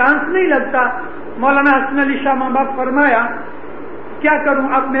کو چانس نہیں لگتا. مولانا حسن علی شاہ ماں باپ فرمایا کیا کروں,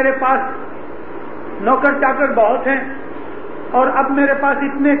 اب میرے پاس نوکر چاکر بہت ہیں اور اب میرے پاس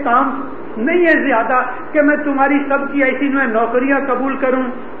اتنے کام نہیں ہے زیادہ کہ میں تمہاری سب کی ایسی میں نوکریاں قبول کروں.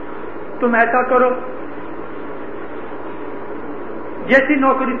 تم ایسا کرو، جیسی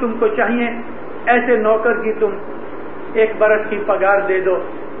نوکری تم کو چاہیے ایسے نوکر کی تم 1 برس کی پگار دے دو.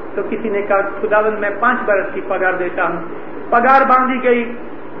 تو کسی نے کہا خداوند میں 5 برس کی پگار دیتا ہوں. پگار باندھی گئی،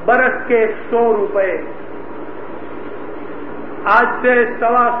 برس کے 100 روپے. آج سے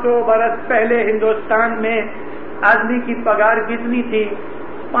 125 برس پہلے ہندوستان میں آدمی کی پگار کتنی تھی؟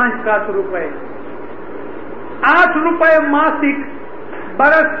 5-7 روپے. 8 روپے ماسک،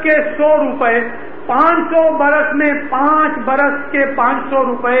 برس کے 100 روپے. 500 برس میں 5 برس کے 500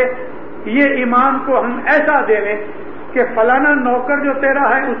 روپے. یہ امام کو ہم ایسا دے دیں کہ فلانا نوکر جو تیرا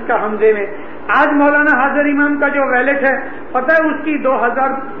ہے اس کا ہم دے دیں. آج مولانا حاضر امام کا جو ویلٹ ہے پتہ ہے اس کی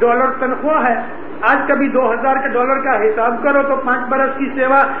 $2000 تنخواہ ہے. آج کبھی $2000 کا حساب کرو تو 5 برس کی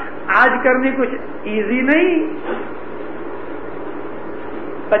سیوا آج کرنی کچھ ایزی نہیں.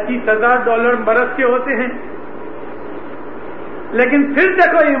 $25,000 برس کے ہوتے ہیں. لیکن پھر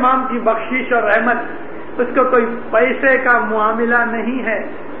دیکھو امام کی بخشش اور رحمت، اس کو کوئی پیسے کا معاملہ نہیں ہے.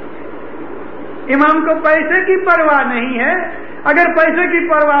 امام کو پیسے کی پرواہ نہیں ہے. اگر پیسے کی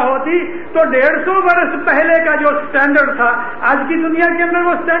پرواہ ہوتی تو 150 برس پہلے کا جو سٹینڈرڈ تھا آج کی دنیا کے اندر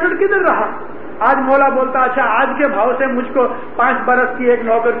وہ سٹینڈرڈ کدھر رہا؟ آج مولا بولتا اچھا آج کے بھاؤ سے مجھ کو 5 برس کی ایک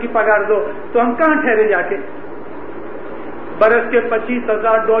نوکر کی پگار دو، تو ہم کہاں ٹھہرے جا کے؟ برس کے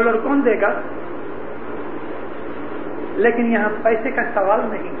 $25,000 کون دے گا؟ لیکن یہاں پیسے کا سوال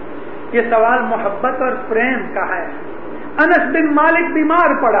نہیں، یہ سوال محبت اور پریم کا ہے. انس بن مالک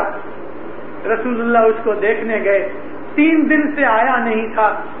بیمار پڑا، رسول اللہ اس کو دیکھنے گئے. 3 دن سے آیا نہیں تھا.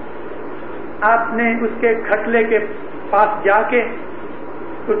 آپ نے اس کے کھٹلے کے پاس جا کے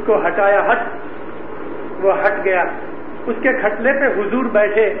اس کو ہٹایا. وہ ہٹ گیا. اس کے کھٹلے پہ حضور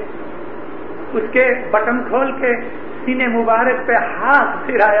بیٹھے، اس کے بٹن کھول کے سینے مبارک پہ ہاتھ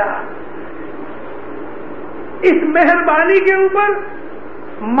پھرایا. اس مہربانی کے اوپر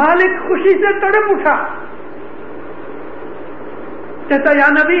مالک خوشی سے تڑپ اٹھا. کہتا یا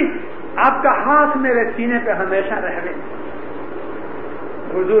نبی آپ کا ہاتھ میرے سینے پہ ہمیشہ رہے.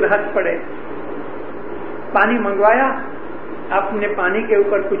 حضور ہنس پڑے. پانی منگوایا، آپ نے پانی کے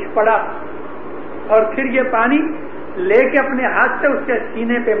اوپر کچھ پڑا اور پھر یہ پانی لے کے اپنے ہاتھ سے اس کے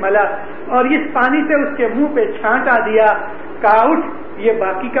سینے پہ ملا اور اس پانی سے اس کے منہ پہ چھانٹا دیا. کہا اٹھ یہ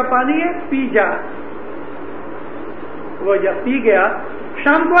باقی کا پانی ہے، پی جا. وہ جب پی گیا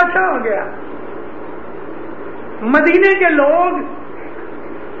شام کو اچھا ہو گیا. مدینے کے لوگ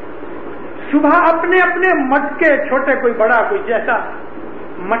صبح اپنے اپنے مٹکے، چھوٹے کوئی بڑا کوئی جیسا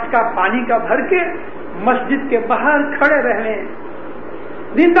مٹکا پانی کا بھر کے مسجد کے باہر کھڑے رہنے.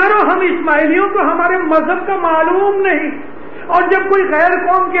 دینداروں ہم اسماعیلیوں کو ہمارے مذہب کا معلوم نہیں، اور جب کوئی غیر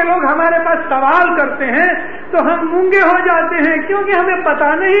قوم کے لوگ ہمارے پاس سوال کرتے ہیں تو ہم مونگے ہو جاتے ہیں، کیونکہ ہمیں پتا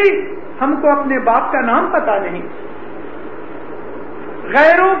نہیں، ہم کو اپنے باپ کا نام پتا نہیں.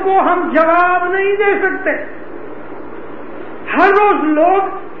 غیروں کو ہم جواب نہیں دے سکتے. ہر روز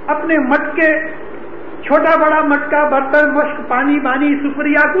لوگ اپنے مٹکے، چھوٹا بڑا مٹکا، برتن، مشک، پانی بانی،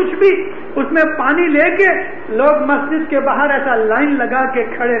 سپریا، کچھ بھی اس میں پانی لے کے لوگ مسجد کے باہر ایسا لائن لگا کے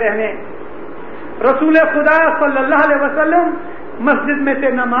کھڑے رہنے. رسول خدا صلی اللہ علیہ وسلم مسجد میں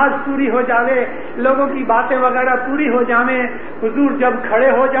سے نماز پوری ہو جاوے، لوگوں کی باتیں وغیرہ پوری ہو جاویں، حضور جب کھڑے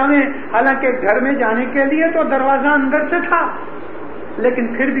ہو جاویں، حالانکہ گھر میں جانے کے لیے تو دروازہ اندر سے تھا، لیکن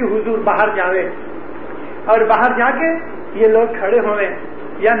پھر بھی حضور باہر جاوے اور باہر جا کے یہ لوگ کھڑے ہوئے.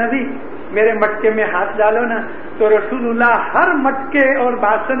 یا نبی میرے مٹکے میں ہاتھ ڈالو نا. تو رسول اللہ ہر مٹکے اور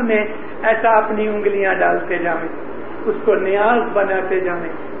باسن میں ایسا اپنی انگلیاں ڈالتے جائیں، اس کو نیاز بناتے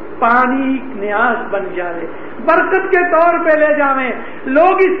جائیں، پانی نیاز بن جائے، برکت کے طور پہ لے جائیں.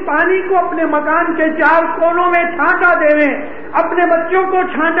 لوگ اس پانی کو اپنے مکان کے 4 کونوں میں چھانٹا دیویں، اپنے بچوں کو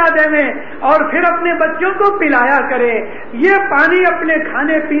چھانٹا دیویں اور پھر اپنے بچوں کو پلایا کریں. یہ پانی اپنے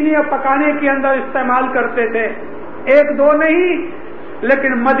کھانے پینے اور پکانے کے اندر استعمال کرتے تھے. 1-2 نہیں،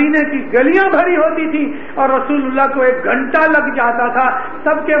 لیکن مدینے کی گلیاں بھری ہوتی تھی اور رسول اللہ کو 1 گھنٹہ لگ جاتا تھا.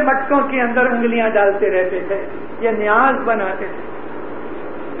 سب کے مٹکوں کے اندر انگلیاں ڈالتے رہتے تھے، یہ نیاز بناتے تھے.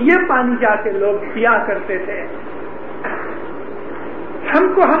 یہ پانی جا کے لوگ پیا کرتے تھے.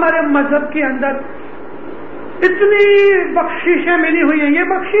 ہم کو ہمارے مذہب کے اندر اتنی بخشیشیں ملی ہوئی ہیں. یہ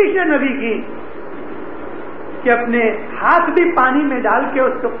بخشیش ہے نبی کی کہ اپنے ہاتھ بھی پانی میں ڈال کے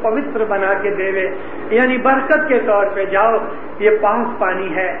اس کو پوتر بنا کے دے، یعنی برکت کے طور پہ جاؤ یہ پاک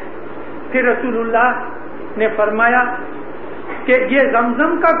پانی ہے. پھر رسول اللہ نے فرمایا کہ یہ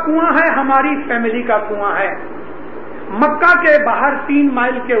زمزم کا کنواں ہے، ہماری فیملی کا کنواں ہے. مکہ کے باہر 3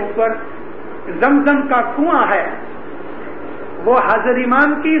 مائل کے اوپر زمزم کا کنواں ہے. وہ حضرت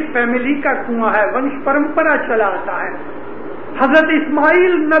امام کی فیملی کا کنواں ہے، ونش پرمپرا چلا آتا ہے. حضرت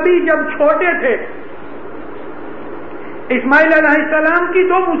اسماعیل نبی جب چھوٹے تھے، اسماعیل علیہ السلام کی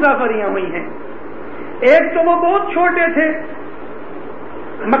 2 مسافریاں ہوئی ہیں. ایک تو وہ بہت چھوٹے تھے،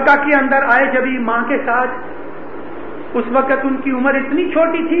 مکہ کے اندر آئے جبھی ماں کے ساتھ. اس وقت ان کی عمر اتنی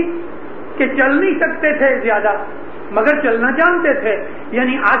چھوٹی تھی کہ چل نہیں سکتے تھے زیادہ، مگر چلنا جانتے تھے،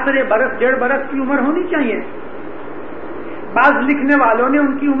 یعنی آسرے برس 1.5 برس کی عمر ہونی چاہیے. بعض لکھنے والوں نے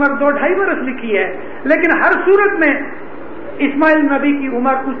ان کی عمر 2-2.5 برس لکھی ہے، لیکن ہر صورت میں اسماعیل نبی کی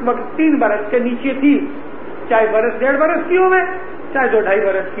عمر اس وقت 3 برس کے نیچے تھی، چاہے برس 1.5 برس کی ہوئے چاہے 2-2.5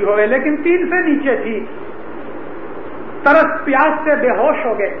 برس کی ہوئے، لیکن 3 سے نیچے تھی. ترس پیاس سے بے ہوش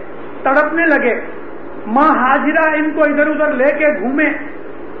ہو گئے، تڑپنے لگے. ماں ہاجرہ ان کو ادھر ادھر لے کے گھومے،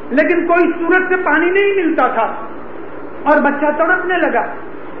 لیکن کوئی صورت سے پانی نہیں ملتا تھا اور بچہ تڑپنے لگا.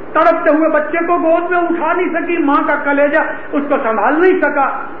 تڑپتے ہوئے بچے کو گود میں اٹھا نہیں سکی، ماں کا کلیجہ اس کو سنبھال نہیں سکا.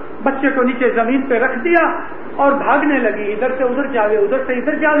 بچے کو نیچے زمین پہ رکھ دیا اور بھاگنے لگی، ادھر سے ادھر جاوے ادھر سے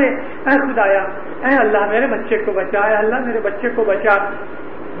ادھر جاوے. اے خدایا، اے اللہ میرے بچے کو بچا، اے اللہ میرے بچے کو بچا.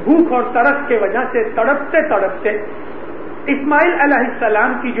 بھوک اور ترس کے وجہ سے تڑپتے تڑپتے اسماعیل علیہ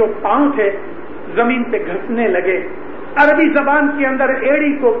السلام کی جو پاؤں تھے زمین پہ گھسنے لگے. عربی زبان کے اندر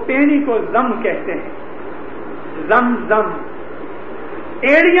ایڑی کو پینی کو زم کہتے ہیں. زم زم،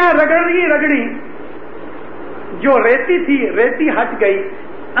 ایڑیاں رگڑی جو ریتی تھی ریتی ہٹ گئی،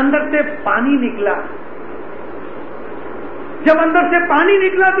 اندر سے پانی نکلا. جب اندر سے پانی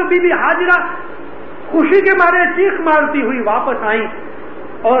نکلا تو بی بی ہاجرہ خوشی کے مارے چیخ مارتی ہوئی واپس آئیں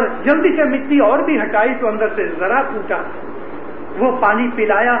اور جلدی سے مٹی اور بھی ہٹائی تو اندر سے ذرا پوچھا. وہ پانی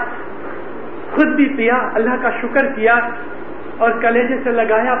پلایا، خود بھی پیا، اللہ کا شکر کیا اور کلیجے سے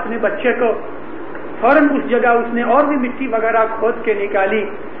لگایا اپنے بچے کو. فوراً اس جگہ اس نے اور بھی مٹی وغیرہ کھود کے نکالی.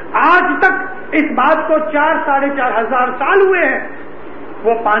 آج تک اس بات کو 4-4.5 ہزار سال ہوئے ہیں،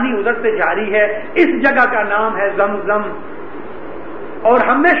 وہ پانی ادھر سے جاری ہے. اس جگہ کا نام ہے زمزم. اور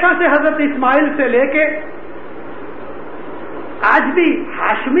ہمیشہ سے حضرت اسماعیل سے لے کے آج بھی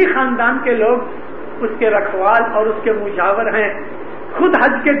ہاشمی خاندان کے لوگ اس کے رکھوال اور اس کے مجاور ہیں. خود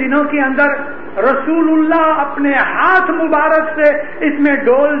حج کے دنوں کے اندر رسول اللہ اپنے ہاتھ مبارک سے اس میں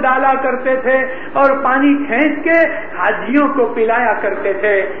ڈول ڈالا کرتے تھے اور پانی کھینچ کے حاجیوں کو پلایا کرتے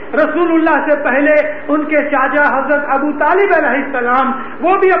تھے. رسول اللہ سے پہلے ان کے چاچا حضرت ابو طالب علیہ السلام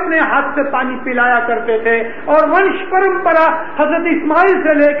وہ بھی اپنے ہاتھ سے پانی پلایا کرتے تھے، اور ونش پرمپرا حضرت اسماعیل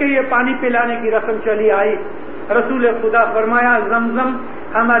سے لے کے یہ پانی پلانے کی رسم چلی آئی. رسول خدا فرمایا زمزم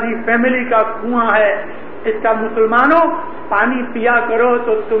ہماری فیملی کا کنواں ہے، اس کا مسلمانوں پانی پیا کرو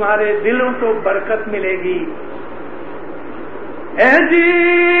تو تمہارے دلوں کو برکت ملے گی. اے جی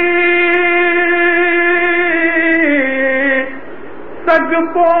سگ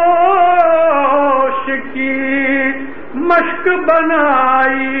پوش کی مشک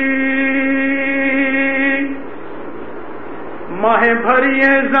بنائی، ماہ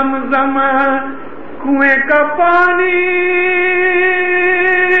بھریے زمزم کنویں کا پانی،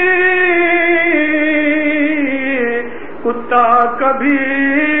 کتا کبھی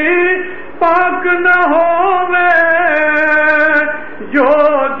پاک نہ ہووے جو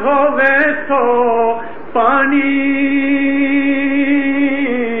دھووے سو پانی.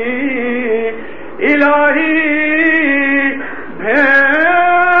 الہی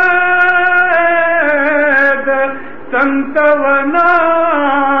بھید سنتو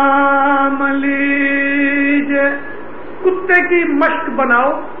نام لیجے. کتے کی مشق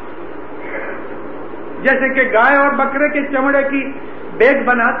بناؤ، جیسے کہ گائے اور بکرے کے چمڑے کی بیگ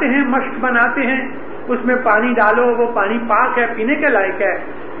بناتے ہیں، مشق بناتے ہیں، اس میں پانی ڈالو، وہ پانی پاک ہے، پینے کے لائق ہے.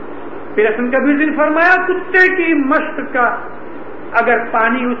 پھر حسن کبیر نے فرمایا کتے کی مشق کا اگر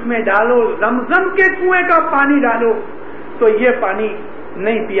پانی اس میں ڈالو، زمزم کے کنویں کا پانی ڈالو، تو یہ پانی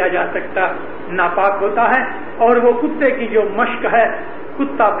نہیں پیا جا سکتا، ناپاک ہوتا ہے. اور وہ کتے کی جو مشق ہے،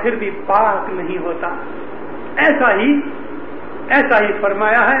 کتا پھر بھی پاک نہیں ہوتا. ایسا ہی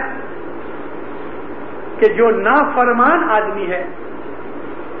فرمایا ہے کہ جو نافرمان آدمی ہے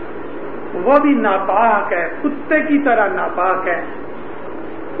وہ بھی ناپاک ہے، کتے کی طرح ناپاک ہے.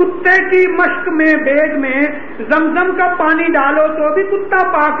 کتے کی مشق میں بیگ میں زمزم کا پانی ڈالو تو بھی کتا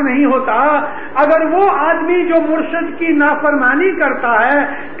پاک نہیں ہوتا. اگر وہ آدمی جو مرشد کی نافرمانی کرتا ہے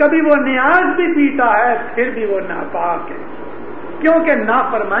کبھی وہ نیاز بھی پیتا ہے پھر بھی وہ ناپاک ہے، کیونکہ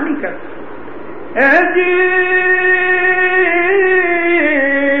نافرمانی کرتا ہے. اے جی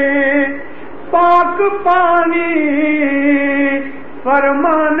پاک پانی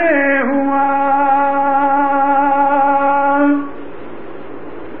فرمانے ہوا،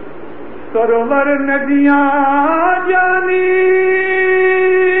 سرور ندیاں جانی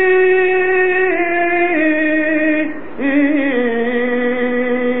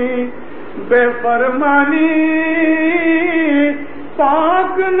بے فرمانی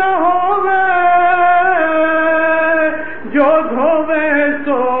نہ ہووے جو دھووے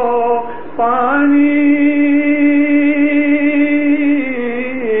سو پانی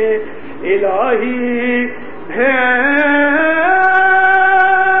الہی بھید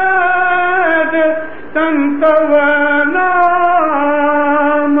تنتو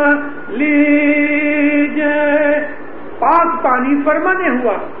نام لیجے. پاک پانی فرمانے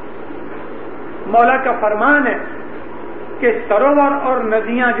ہوا. مولا کا فرمان ہے کہ سروور اور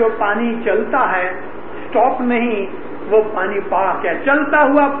ندیاں جو پانی چلتا ہے سٹاپ نہیں، وہ پانی پاک ہے. چلتا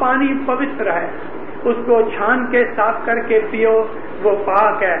ہوا پانی پوتر ہے، اس کو چھان کے صاف کر کے پیو، وہ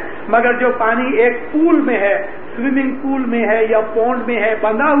پاک ہے. مگر جو پانی ایک پول میں ہے، سوئمنگ پول میں ہے یا پونڈ میں ہے،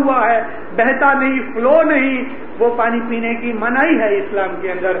 بندھا ہوا ہے، بہتا نہیں، فلو نہیں، وہ پانی پینے کی منائی ہے اسلام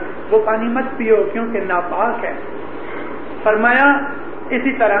کے اندر. وہ پانی مت پیو کیونکہ ناپاک ہے. فرمایا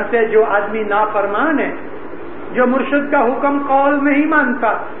اسی طرح سے جو آدمی نافرمان ہے، جو مرشد کا حکم قول نہیں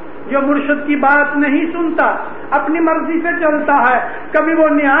مانتا، جو مرشد کی بات نہیں سنتا، اپنی مرضی سے چلتا ہے، کبھی وہ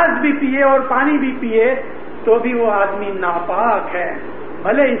نیاز بھی پیے اور پانی بھی پیے تو بھی وہ آدمی ناپاک ہے،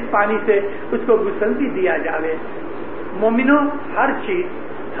 بھلے اس پانی سے اس کو غسل بھی دیا جاوے. مومنوں، ہر چیز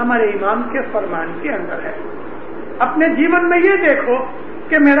ہمارے امام کے فرمان کے اندر ہے. اپنے جیون میں یہ دیکھو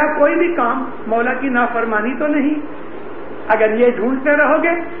کہ میرا کوئی بھی کام مولا کی نافرمانی تو نہیں. اگر یہ ڈھونڈتے رہو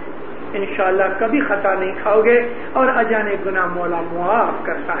گے انشاءاللہ کبھی خطا نہیں کھاؤ گے اور اجانے گناہ مولا معاف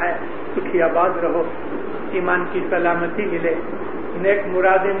کرتا ہے. سکھی آباد رہو، ایمان کی سلامتی ملے، نیک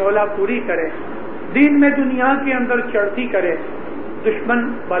مرادیں مولا پوری کرے، دین میں دنیا کے اندر چڑھتی کرے، دشمن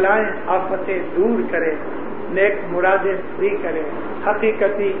بلائیں آفتیں دور کرے، نیک مرادیں پوری کرے،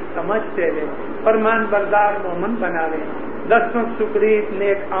 حقیقتی سمجھ دے لے، فرمان بردار مومن بنا لے، دستوں شکریت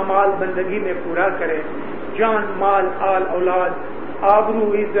نیک اعمال بندگی میں پورا کرے، جان مال آل اولاد آبرو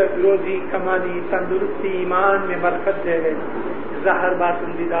عزت روزی کمانی تندرستی ایمان میں برکت دے لے، ظاہر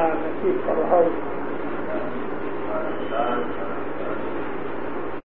باطن دیدار نصیب فرمائے.